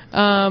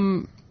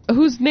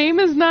 whose name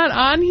is not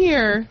on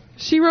here.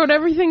 She wrote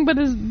everything but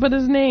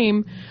his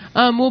name.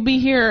 Will be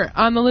here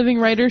on the Living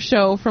Writers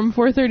Show from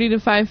 4:30 to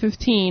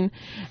 5:15,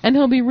 and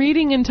he'll be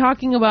reading and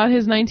talking about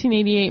his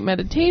 1988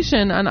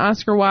 meditation on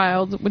Oscar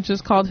Wilde, which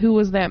is called "Who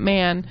Was That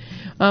Man?",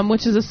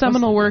 which is a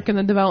seminal work in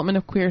the development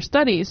of queer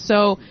studies.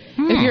 So,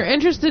 if you're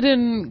interested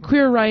in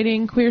queer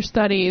writing, queer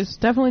studies,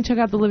 definitely check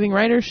out the Living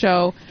Writers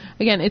Show.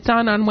 Again, it's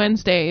on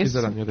Wednesdays. Is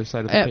it on the other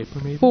side of the paper,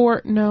 maybe?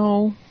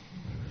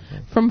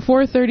 From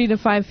 4:30 to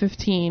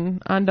 5:15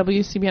 on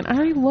WCBN. I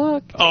already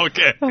looked.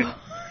 Okay.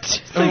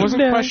 I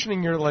wasn't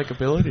questioning your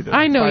ability to.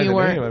 I know find you the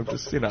weren't.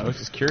 name. I was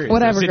just curious.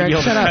 Whatever, Greg.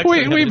 Shut up.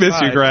 We miss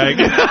you, Greg.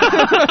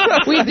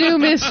 We do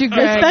miss you,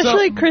 Greg.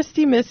 Especially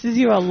Christy misses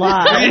you a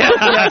lot. I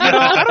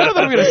don't know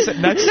that I'm going to sit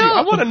next to you.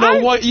 I want to know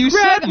what you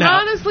Greg, said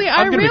now. Honestly,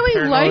 I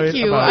really like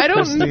you. I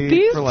don't.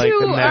 These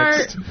two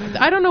are.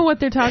 I don't know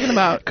what they're talking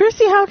about.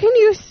 Christy, how can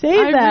you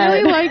say that? I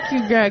really like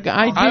you, Greg.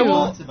 I do.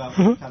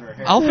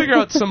 I'll figure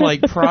out some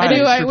prize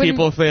for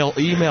people if they'll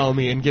email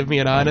me and give me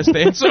an honest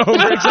answer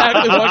over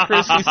exactly what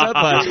Christy said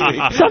last week.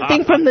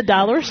 Something from the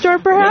dollar store,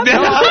 perhaps?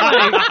 No,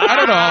 I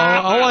don't know.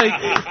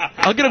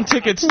 I'll get them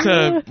tickets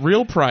to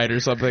Real Pride or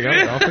something. I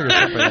don't know. I'll figure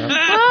something out.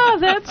 Oh,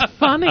 that's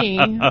funny.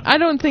 I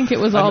don't think it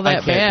was all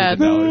that bad.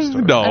 No.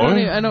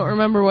 I don't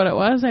remember what it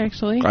was,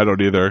 actually. I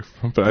don't either.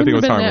 But I think it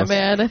was harmless.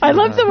 That bad. I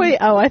love the way.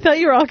 Oh, I thought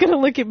you were all going to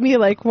look at me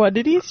like, what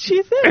did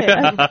she say?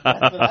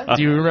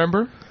 Do you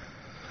remember?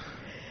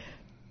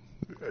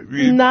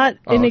 Not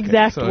in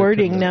exact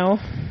wording, no.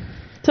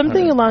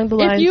 Something along the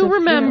lines. If you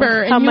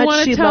remember and you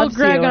want to tell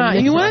Greg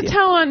you want to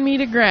tell on me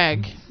to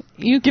Greg,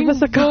 you can give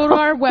us a go to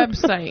our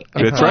website.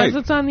 That's right.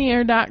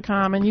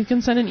 closetsontheair.com, and you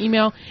can send an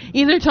email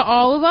either to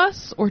all of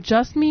us or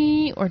just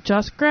me or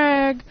just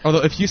Greg.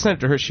 Although if you send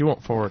it to her, she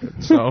won't forward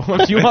it. So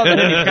if you want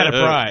any kind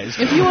of prize,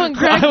 if you want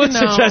Greg I would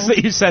to know, suggest that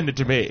you send it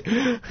to me.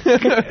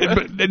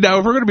 But now,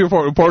 if we're going to be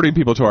forwarding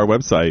people to our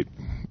website,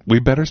 we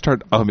better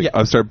start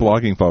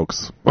blogging,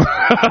 folks.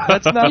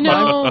 That's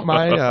not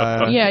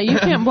my yeah, you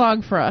can't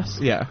blog for us.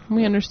 Yeah.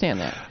 We understand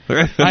that.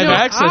 I have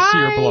access to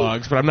your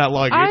blogs, but I'm not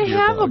logging into your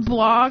blogs. I have a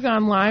blog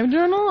on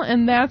LiveJournal,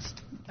 and that's,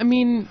 I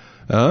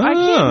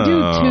can't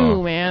do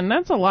two, man.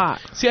 That's a lot.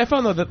 See, I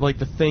found, though, that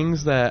the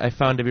things that I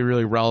found to be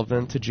really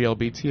relevant to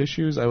GLBT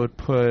issues, I would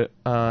put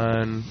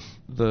on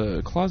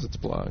the Closets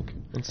blog.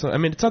 And so,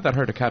 it's not that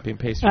hard to copy and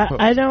paste your post.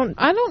 I don't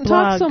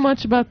talk so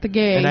much about the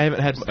gay and I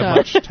haven't had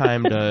much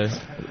time to...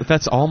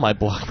 That's all my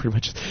blog, pretty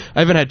much.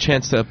 I haven't had a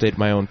chance to update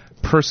my own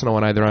personal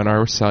one, either on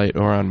our site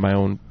or on my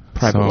own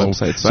private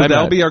website. So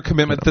that'll be our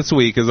commitment this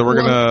week, is that we're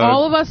going to...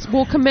 All of us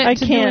will commit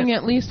to doing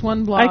at least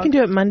one blog. I can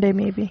do it Monday,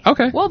 maybe.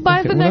 Okay. Well,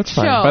 by the next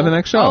show. By the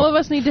next show. All of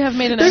us need to have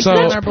made an extra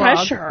on our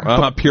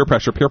blog. Peer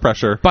pressure.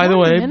 By the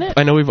way,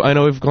 I know we've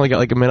only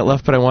got a minute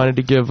left, but I wanted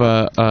to give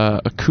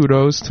a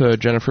kudos to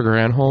Jennifer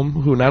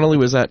Granholm, who not only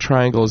was at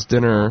Triangle's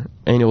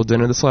annual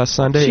dinner this last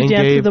Sunday, she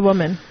danced with the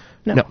woman.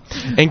 No.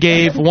 And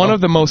gave one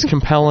of the most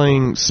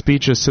compelling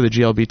speeches to the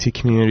GLBT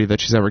community that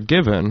she's ever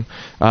given.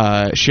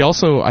 She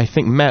also, I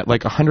think, met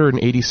like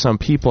 180-some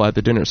people at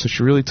the dinner, so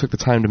she really took the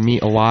time to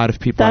meet a lot of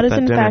people at that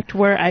dinner. That is, in fact,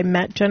 where I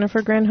met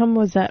Jennifer Granholm,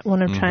 was at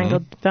one of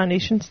Triangle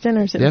Foundation's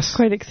dinners. It was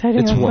quite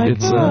exciting. I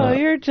was like,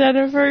 you're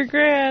Jennifer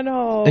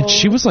Granholm. And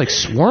she was, like,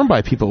 swarmed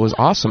by people. It was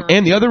awesome.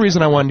 And the other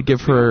reason I wanted to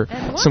give her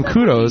some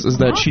kudos is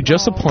that she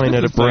just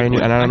appointed a brand new,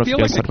 and I don't know if you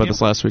guys talked about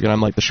this last week, and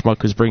I'm like the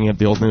schmuck who's bringing up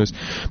the old news,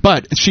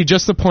 but she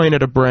just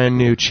appointed a brand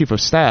new chief of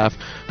staff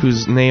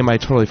whose name I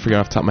totally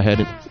forgot off the top of my head.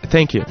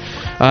 Thank you.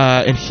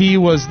 And he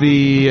was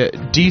the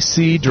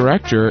DC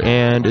director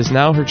and is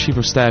now her chief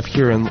of staff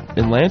here in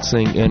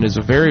Lansing, and is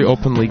a very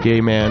openly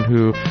gay man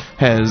who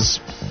has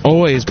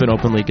always been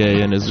openly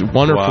gay and is a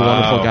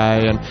wonderful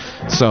guy, and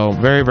so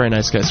very, very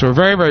nice guy. So we're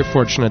very, very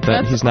fortunate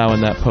that he's now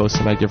in that post,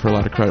 and I give her a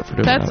lot of credit for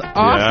doing that. That's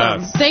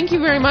awesome. Yes. Thank you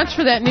very much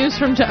for that news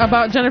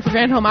about Jennifer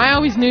Granholm. I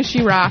always knew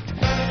she rocked.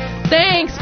 Thanks.